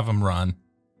him run.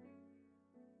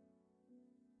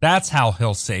 That's how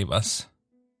he'll save us.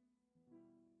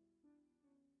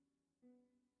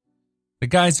 The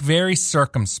guy's very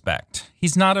circumspect.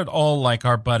 He's not at all like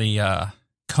our buddy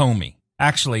Comey.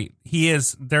 Actually, he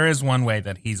is. There is one way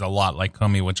that he's a lot like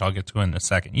Comey, which I'll get to in a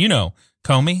second. You know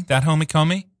Comey, that homie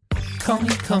Comey?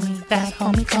 Comey, that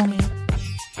homie Comey.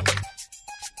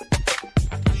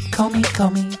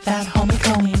 Comey, that homie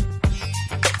Comey.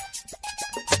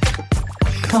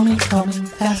 Comey,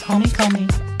 fat homie, Comey.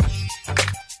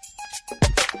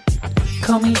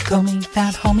 Comey,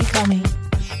 fat homie, Comey.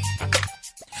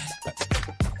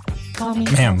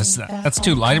 Man, that's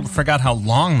too light. I forgot how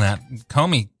long that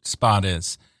Comey spot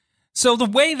is. So the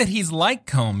way that he's like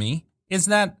Comey is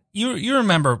that you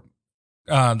remember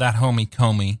that homie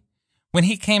Comey when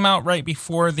he came out right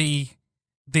before the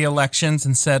elections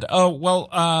and said, "Oh well,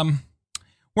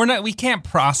 we can't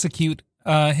prosecute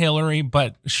Hillary,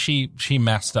 but she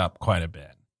messed up quite a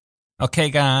bit." Okay,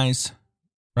 guys,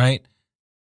 right?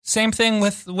 Same thing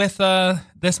with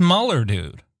this Mueller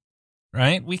dude,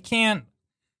 right? We can't.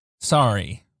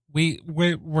 Sorry, we're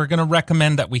going to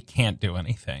recommend that we can't do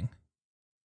anything.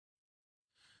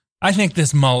 I think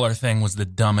this Mueller thing was the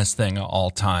dumbest thing of all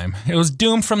time. It was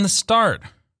doomed from the start.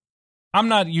 I'm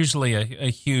not usually a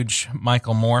huge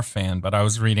Michael Moore fan, but I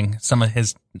was reading some of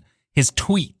his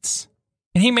tweets,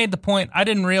 and he made the point, I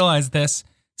didn't realize this,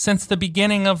 since the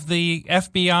beginning of the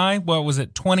FBI, what was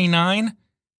it, 29?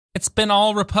 It's been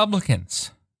all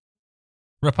Republicans.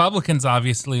 Republicans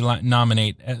obviously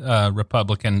nominate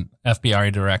Republican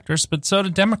FBI directors, but so do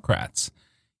Democrats.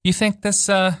 You think this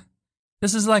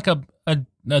is like a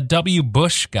W.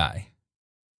 Bush guy,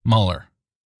 Mueller,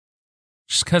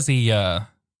 just because he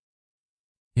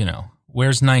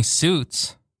wears nice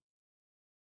suits,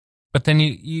 but then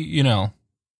you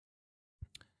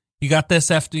got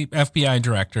this FBI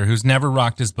director who's never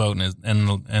rocked his boat in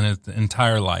his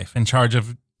entire life, in charge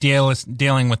of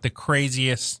dealing with the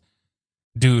craziest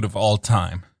dude of all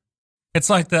time. It's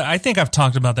like I think I've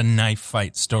talked about the knife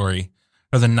fight story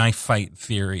or the knife fight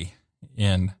theory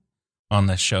on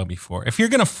this show before. If you're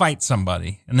going to fight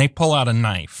somebody and they pull out a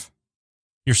knife,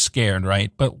 you're scared, right?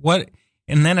 But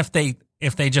and then if they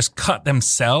just cut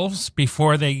themselves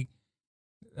before they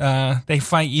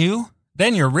fight you,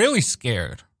 then you're really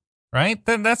scared, right?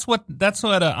 That's what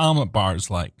Ahmed Bar is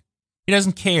like. He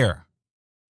doesn't care,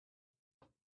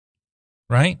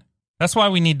 right? That's why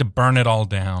we need to burn it all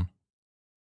down.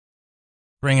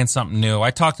 Bring in something new.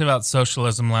 I talked about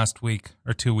socialism last week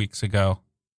or 2 weeks ago.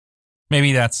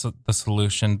 Maybe that's the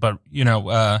solution. But,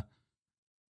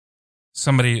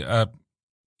 somebody,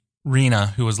 Rena,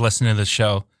 who was listening to the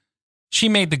show, she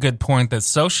made the good point that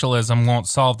socialism won't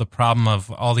solve the problem of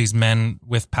all these men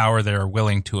with power that are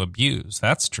willing to abuse.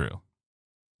 That's true.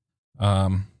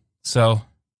 So,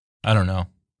 I don't know.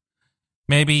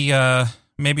 Maybe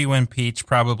win Peach.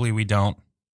 Probably we don't.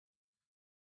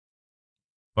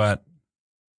 But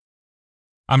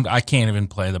I can't even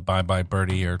play the Bye Bye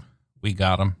Birdie or We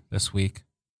Got 'Em this week.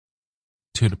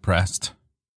 Too depressed.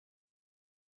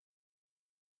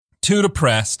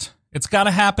 It's got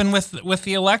to happen with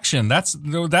the election. That's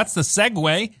the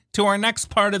segue to our next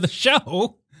part of the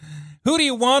show. Who do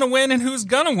you want to win and who's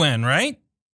gonna win, right?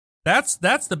 That's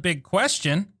the big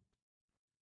question.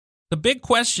 The big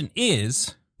question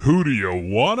is, who do you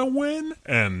want to win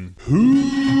and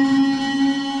who's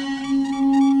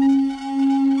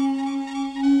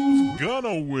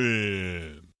gonna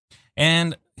win?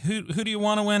 And who do you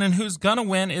want to win and who's gonna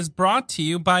win is brought to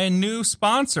you by a new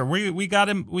sponsor. We got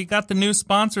the new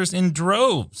sponsors in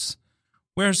droves.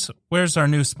 Where's our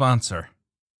new sponsor?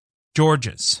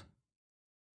 George's.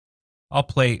 I'll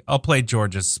play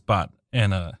George's spot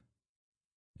in a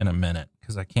minute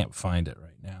because I can't find it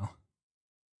right now.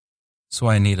 So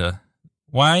I need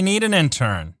an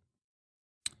intern.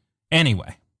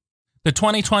 Anyway, the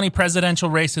 2020 presidential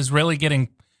race is really getting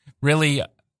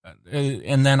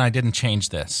and then I didn't change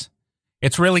this.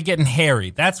 It's really getting hairy.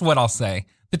 That's what I'll say.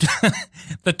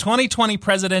 The 2020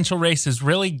 presidential race is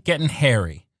really getting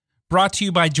hairy. Brought to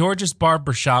you by George's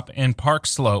Barbershop in Park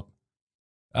Slope.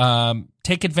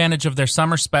 Take advantage of their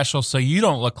summer special so you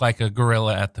don't look like a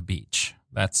gorilla at the beach.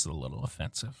 That's a little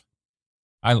offensive.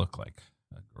 I look like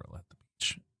a gorilla at the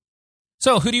beach.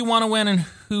 So who do you want to win and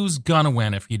who's going to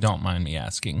win, if you don't mind me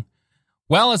asking?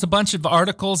 Well, as a bunch of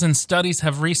articles and studies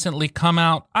have recently come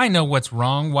out, I know what's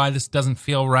wrong, why this doesn't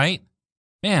feel right.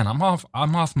 Man, I'm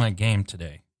off my game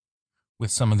today with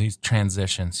some of these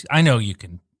transitions. I know you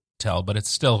can tell, but it's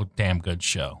still a damn good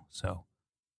show. So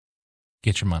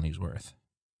get your money's worth.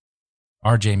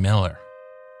 RJ Miller.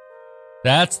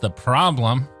 That's the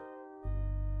problem.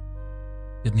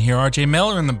 Didn't hear RJ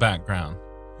Miller in the background.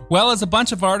 Well, as a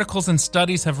bunch of articles and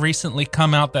studies have recently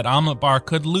come out that Ahmed Bar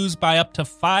could lose by up to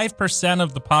 5%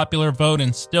 of the popular vote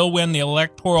and still win the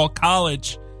Electoral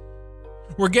College.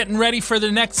 We're getting ready for the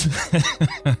next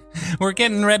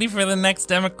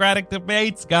Democratic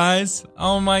debates, guys.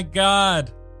 Oh my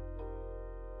God.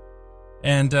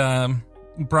 And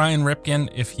Brian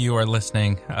Ripken, if you are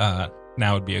listening,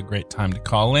 now would be a great time to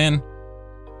call in.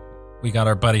 We got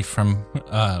our buddy from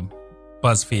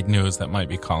BuzzFeed News that might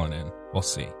be calling in. We'll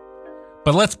see.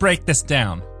 But let's break this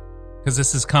down, because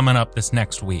this is coming up this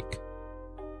next week.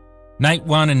 Night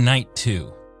 1 and night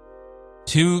 2.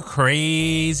 2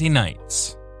 crazy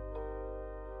nights.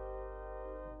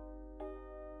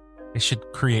 They should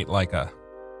create like a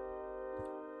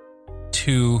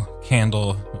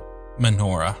 2-candle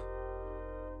menorah.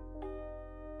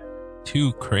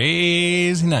 2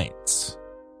 crazy nights.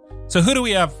 So who do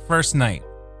we have first night?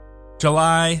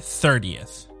 July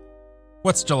 30th.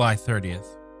 What's July 30th?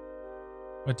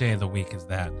 What day of the week is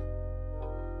that?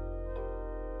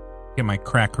 Get my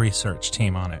crack research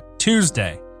team on it.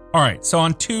 Tuesday. All right, so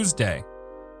on Tuesday,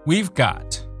 we've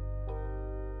got...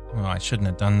 Oh, I shouldn't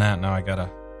have done that. Now I gotta...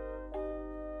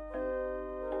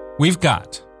 We've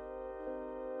got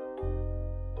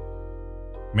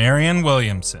Marianne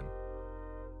Williamson.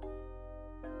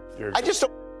 I just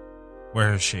don't...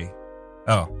 Where is she?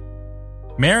 Oh.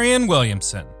 Marianne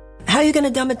Williamson. How are you going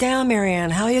to dumb it down,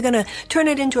 Marianne? How are you going to turn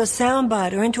it into a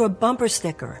soundbite or into a bumper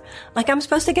sticker? Like I'm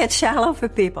supposed to get shallow for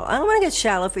people. I don't want to get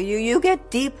shallow for you. You get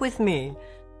deep with me.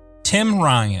 Tim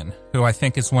Ryan, who I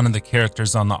think is one of the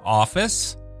characters on The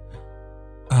Office.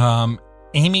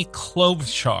 Amy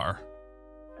Klobuchar.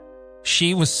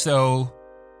 She was so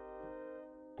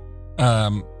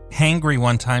hangry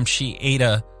one time she ate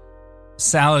a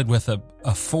salad with a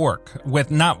fork.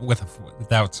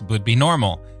 That would be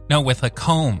normal. No, with a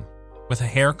comb. With a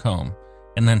hair comb,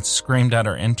 and then screamed at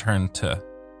her intern to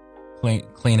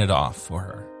clean it off for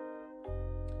her.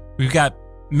 We've got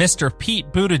Mr. Pete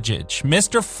Buttigieg,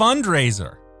 Mr.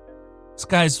 Fundraiser. This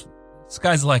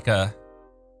guy's like a...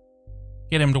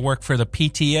 Get him to work for the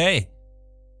PTA.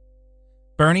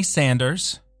 Bernie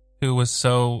Sanders, who was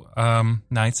so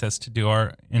nice as to do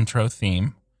our intro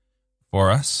theme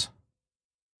for us.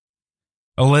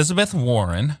 Elizabeth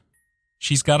Warren.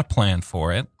 She's got a plan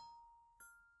for it.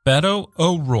 Beto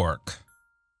O'Rourke.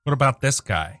 What about this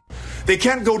guy? They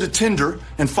can't go to Tinder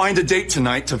and find a date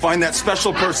tonight to find that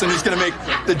special person who's going to make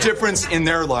the difference in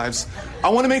their lives. I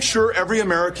want to make sure every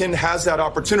American has that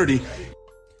opportunity.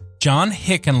 John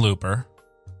Hickenlooper.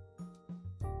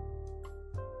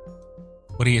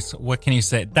 What can you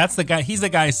say? That's the guy. He's the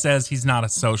guy who says he's not a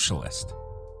socialist.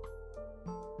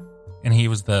 And he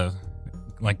was the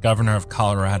governor of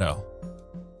Colorado.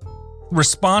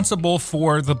 Responsible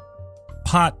for the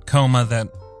pot coma that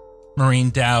Maureen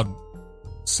Dowd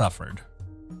suffered.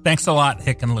 Thanks a lot,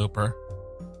 Hickenlooper.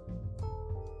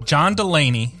 John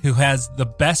Delaney, who has the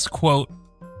best quote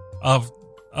of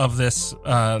this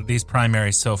these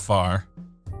primaries so far.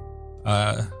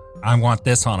 I want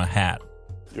this on a hat.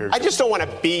 I just don't want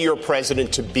to be your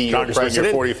president to be your president.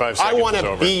 Your 45 I seconds want is to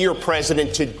over. be your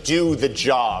president to do the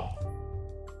job.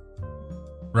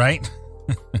 Right?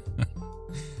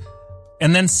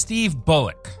 And then Steve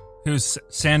Bullock, who's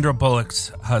Sandra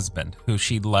Bullock's husband, who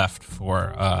she left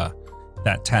for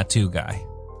that tattoo guy.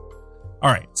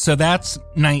 All right, so that's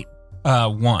night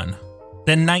 1.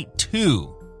 Then night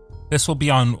 2, this will be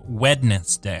on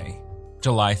Wednesday,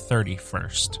 July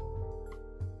 31st.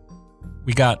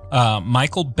 We got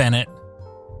Michael Bennett,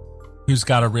 who's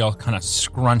got a real kind of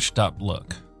scrunched up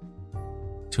look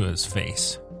to his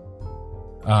face.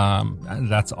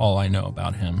 That's all I know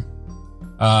about him.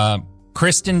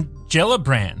 Kristen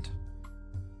Gillibrand.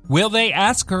 Will they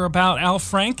ask her about Al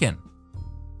Franken?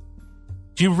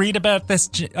 Did you read about this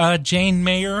Jane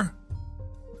Mayer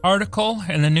article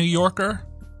in the New Yorker?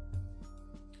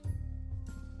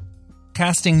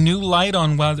 Casting new light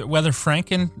on whether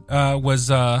Franken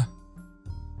was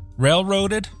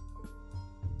railroaded.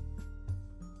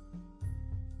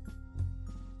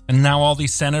 And now all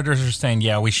these senators are saying,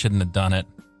 yeah, we shouldn't have done it.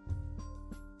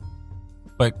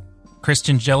 But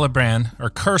Kirsten,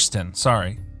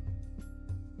 sorry.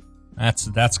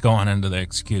 That's going into the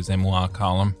excusez-moi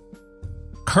column.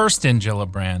 Kirsten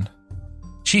Gillibrand.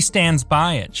 She stands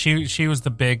by it. She was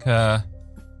the big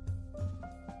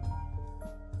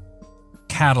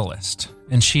catalyst.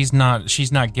 And she's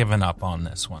not giving up on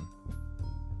this one.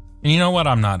 And you know what?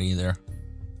 I'm not either.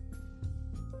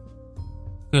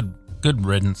 Good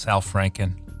riddance, Al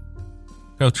Franken.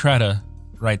 Go try to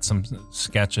write some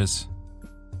sketches.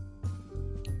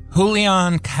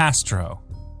 Julian Castro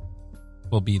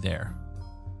will be there.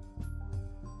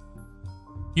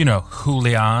 You know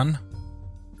Julian.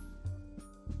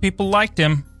 People liked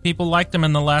him. People liked him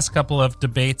in the last couple of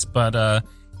debates, but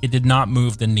it did not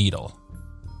move the needle.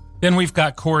 Then we've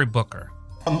got Cory Booker.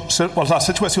 La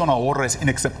situación ahora es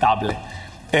inaceptable.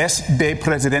 Este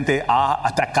presidente ha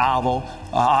atacado,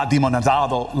 ha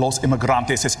demonizado los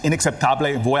inmigrantes. Es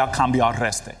inaceptable. Voy a cambiar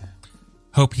este.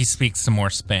 Hope he speaks some more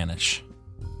Spanish.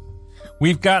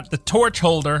 We've got the torch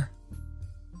holder,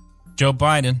 Joe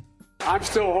Biden. I'm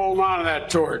still holding on to that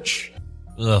torch.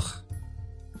 Ugh.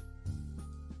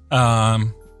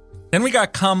 Then we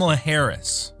got Kamala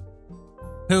Harris,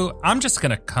 who I'm just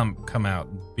gonna come out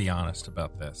and be honest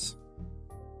about this.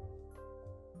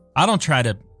 I don't try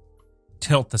to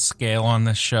tilt the scale on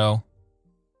this show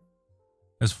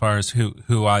as far as who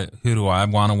do I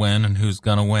want to win and who's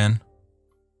gonna win.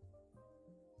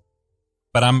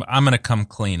 But I'm gonna come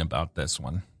clean about this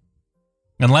one.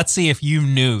 And let's see if you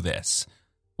knew this.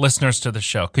 Listeners to the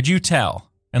show, could you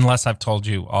tell? Unless I've told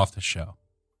you off the show.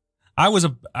 I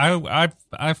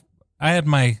had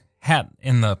my hat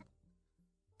in the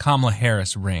Kamala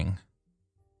Harris ring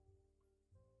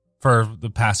for the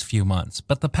past few months,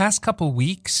 but the past couple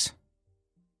weeks,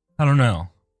 I don't know.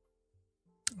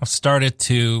 I've started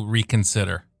to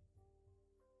reconsider.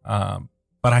 But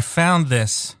I found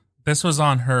this. This was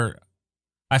on her.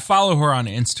 I follow her on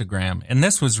Instagram, and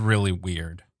this was really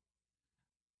weird.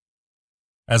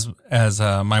 As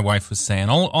my wife was saying,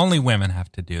 only women have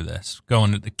to do this. Go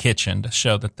into the kitchen to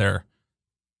show that they're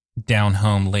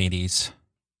down-home ladies.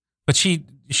 But she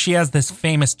has this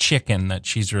famous chicken that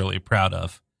she's really proud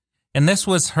of. And this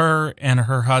was her and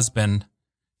her husband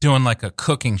doing like a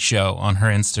cooking show on her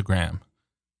Instagram,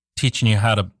 teaching you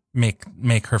how to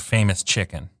make her famous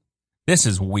chicken. This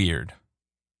is weird.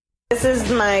 This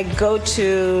is my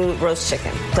go-to roast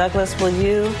chicken. Douglas, will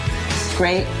you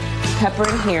grate pepper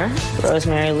in here?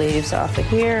 Rosemary leaves off of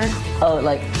here. Oh,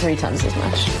 like 3 times as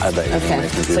much. I bet you okay.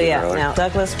 So yeah, now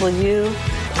Douglas, will you,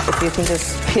 if you can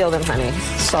just peel them, honey.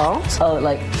 Salt. Oh,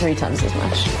 like 3 times as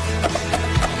much.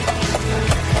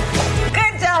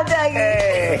 Good job, Dougie.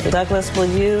 Hey. Douglas, will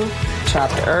you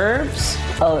chopped herbs?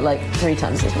 Oh, like 3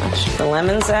 times as much. The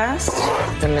lemon zest,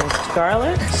 the minced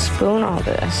garlic, spoon all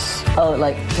this. Oh,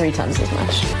 like 3 times as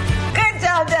much. Good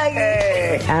job, Dougie.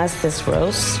 Hey. As this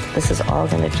roasts, this is all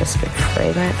going to just get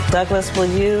fragrant. Douglas, will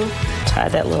you tie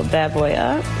that little bad boy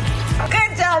up?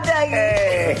 Good job, Dougie.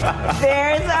 Hey.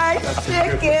 There's our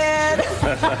chicken.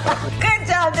 Good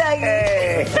job,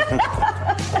 Dougie.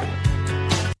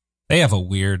 Hey. They have a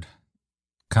weird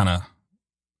kind of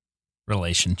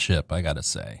relationship, I gotta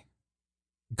say.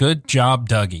 Good job,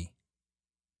 Dougie.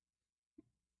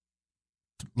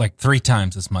 Like 3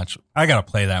 times as much. I gotta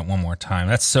play that one more time.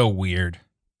 That's so weird.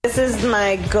 This is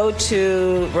my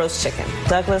go-to roast chicken.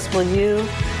 Douglas, will you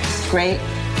grate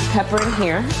pepper in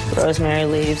here? Rosemary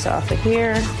leaves off of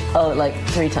here. Oh, like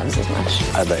 3 times as much.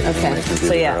 I bet you okay.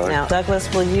 So yeah, garlic. Now Douglas,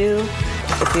 will you,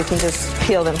 if you can just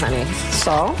peel them, honey.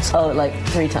 Salt. Oh, like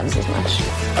 3 times as much.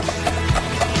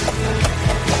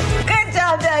 Good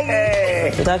job, Dougie.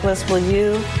 Hey. Douglas, will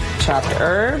you chopped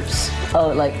herbs?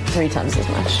 Oh, like 3 times as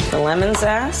much. The lemon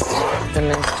zest, the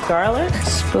minced garlic,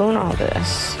 spoon all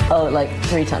this. Oh, like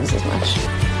 3 times as much.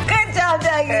 Good job,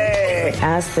 Dougie. Hey.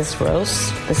 As this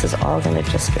roasts, this is all going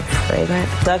to just get fragrant.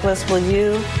 Douglas, will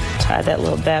you tie that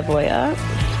little bad boy up?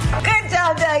 Good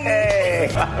job, Dougie. Hey.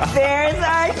 There's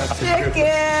our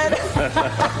chicken.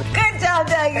 Good job,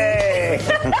 Dougie. Hey.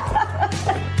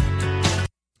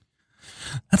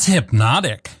 That's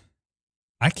hypnotic.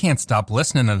 I can't stop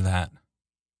listening to that.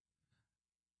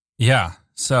 Yeah,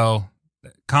 so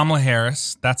Kamala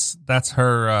Harris, that's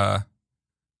her,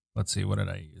 let's see, what did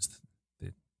I use?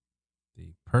 The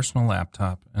personal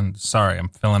laptop, and sorry, I'm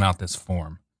filling out this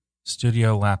form.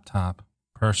 Studio laptop,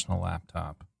 personal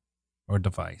laptop, or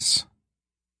device.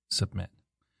 Submit.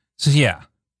 So yeah,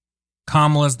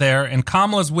 Kamala's there, and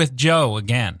Kamala's with Joe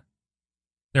again.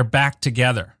 They're back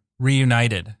together,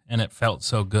 reunited, and it felt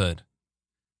so good.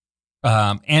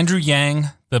 Andrew Yang,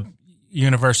 the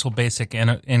universal basic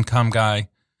income guy,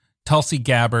 Tulsi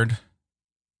Gabbard,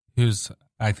 who's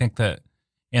I think the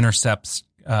Intercept's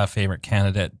favorite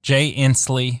candidate, Jay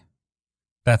Inslee,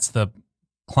 that's the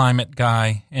climate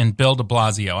guy, and Bill de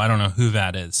Blasio. I don't know who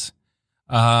that is.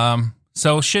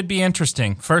 So it should be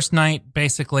interesting. First night,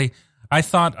 basically. I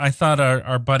thought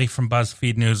our buddy from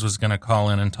BuzzFeed News was going to call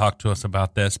in and talk to us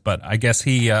about this, but I guess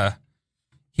he had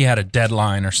a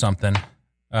deadline or something.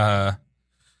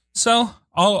 So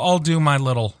I'll do my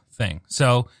little thing.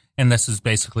 So, and this is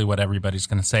basically what everybody's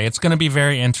going to say. It's going to be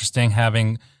very interesting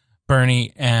having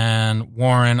Bernie and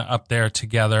Warren up there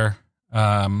together.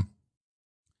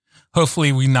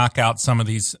 Hopefully we knock out some of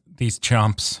these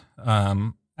chumps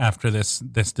after this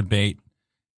debate.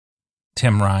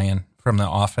 Tim Ryan from The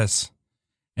Office,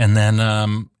 and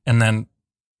then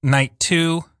night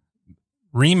 2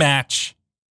 rematch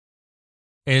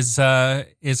is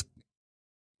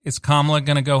Kamala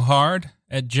going to go hard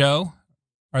at Joe?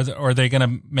 Or are they going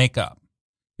to make up?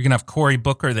 You're going to have Cory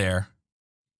Booker there.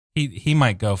 He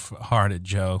might go hard at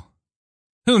Joe.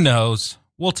 Who knows?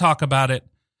 We'll talk about it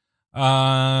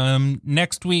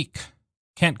Next week,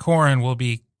 Kent Corin will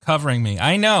be covering me.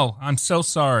 I know. I'm so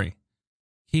sorry.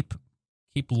 Keep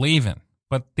leaving.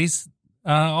 But these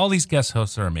all these guest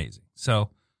hosts are amazing. So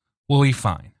we'll be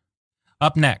fine.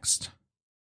 Up next,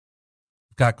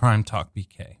 we've got Crime Talk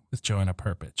BK with Joanna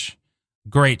Perpich.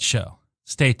 Great show.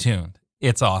 Stay tuned.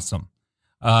 It's awesome.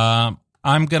 I'm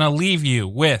going to leave you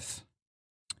with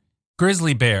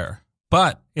Grizzly Bear.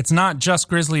 But it's not just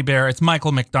Grizzly Bear. It's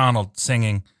Michael McDonald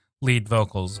singing lead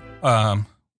vocals.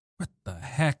 What the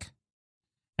heck?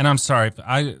 And I'm sorry.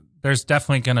 There's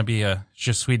definitely going to be a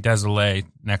Je suis désolé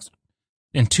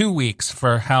in 2 weeks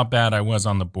for how bad I was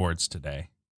on the boards today.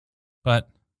 But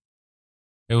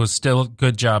it was still a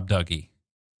good job, Dougie.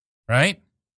 Right?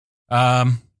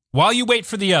 While you wait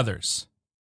for the others,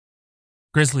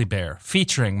 Grizzly Bear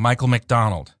featuring Michael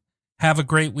McDonald. Have a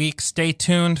great week. Stay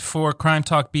tuned for Crime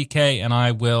Talk BK, and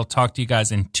I will talk to you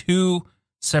guys in 2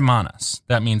 semanas.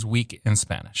 That means week in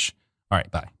Spanish. All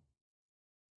right, bye.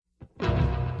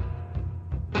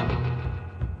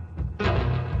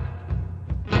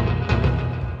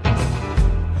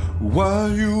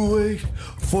 While you wait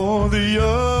for the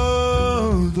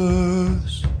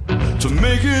others to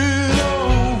make it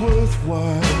all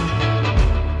worthwhile,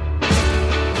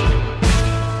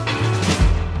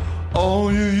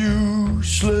 all your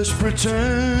useless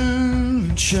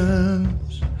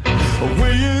pretensions are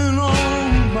weighing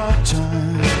on my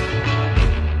time.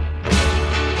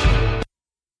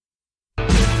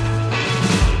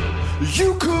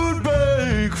 You could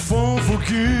beg for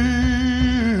forgiveness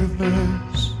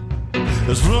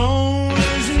as long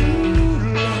as you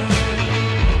like.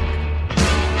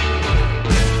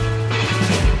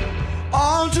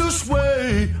 I'll just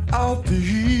wait out the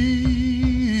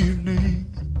evening.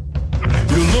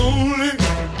 You'll only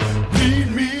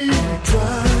bleed me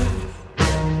dry.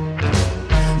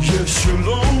 Yes, you'll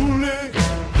only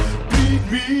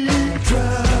bleed me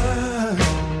dry.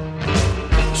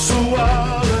 So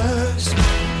I'll ask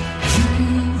you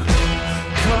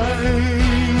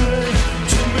kindly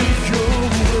to make your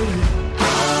way.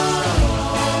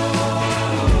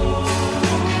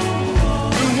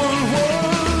 And what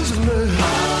was left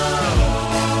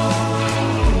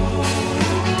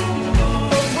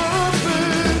of my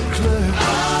big cleft,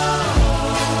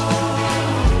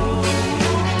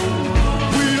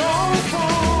 we all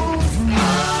fall through.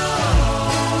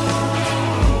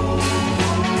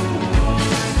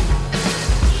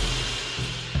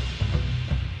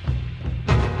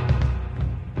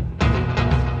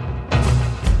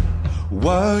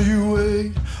 While you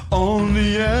wait on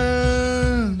the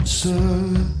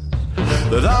answers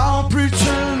that I'll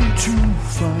pretend to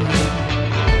find,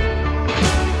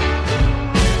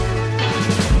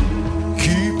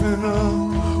 keeping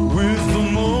up with the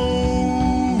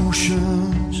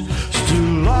motions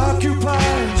still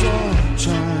occupies our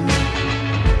time.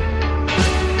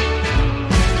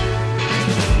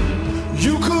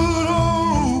 You could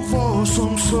hope for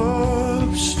some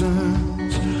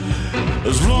substance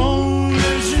as long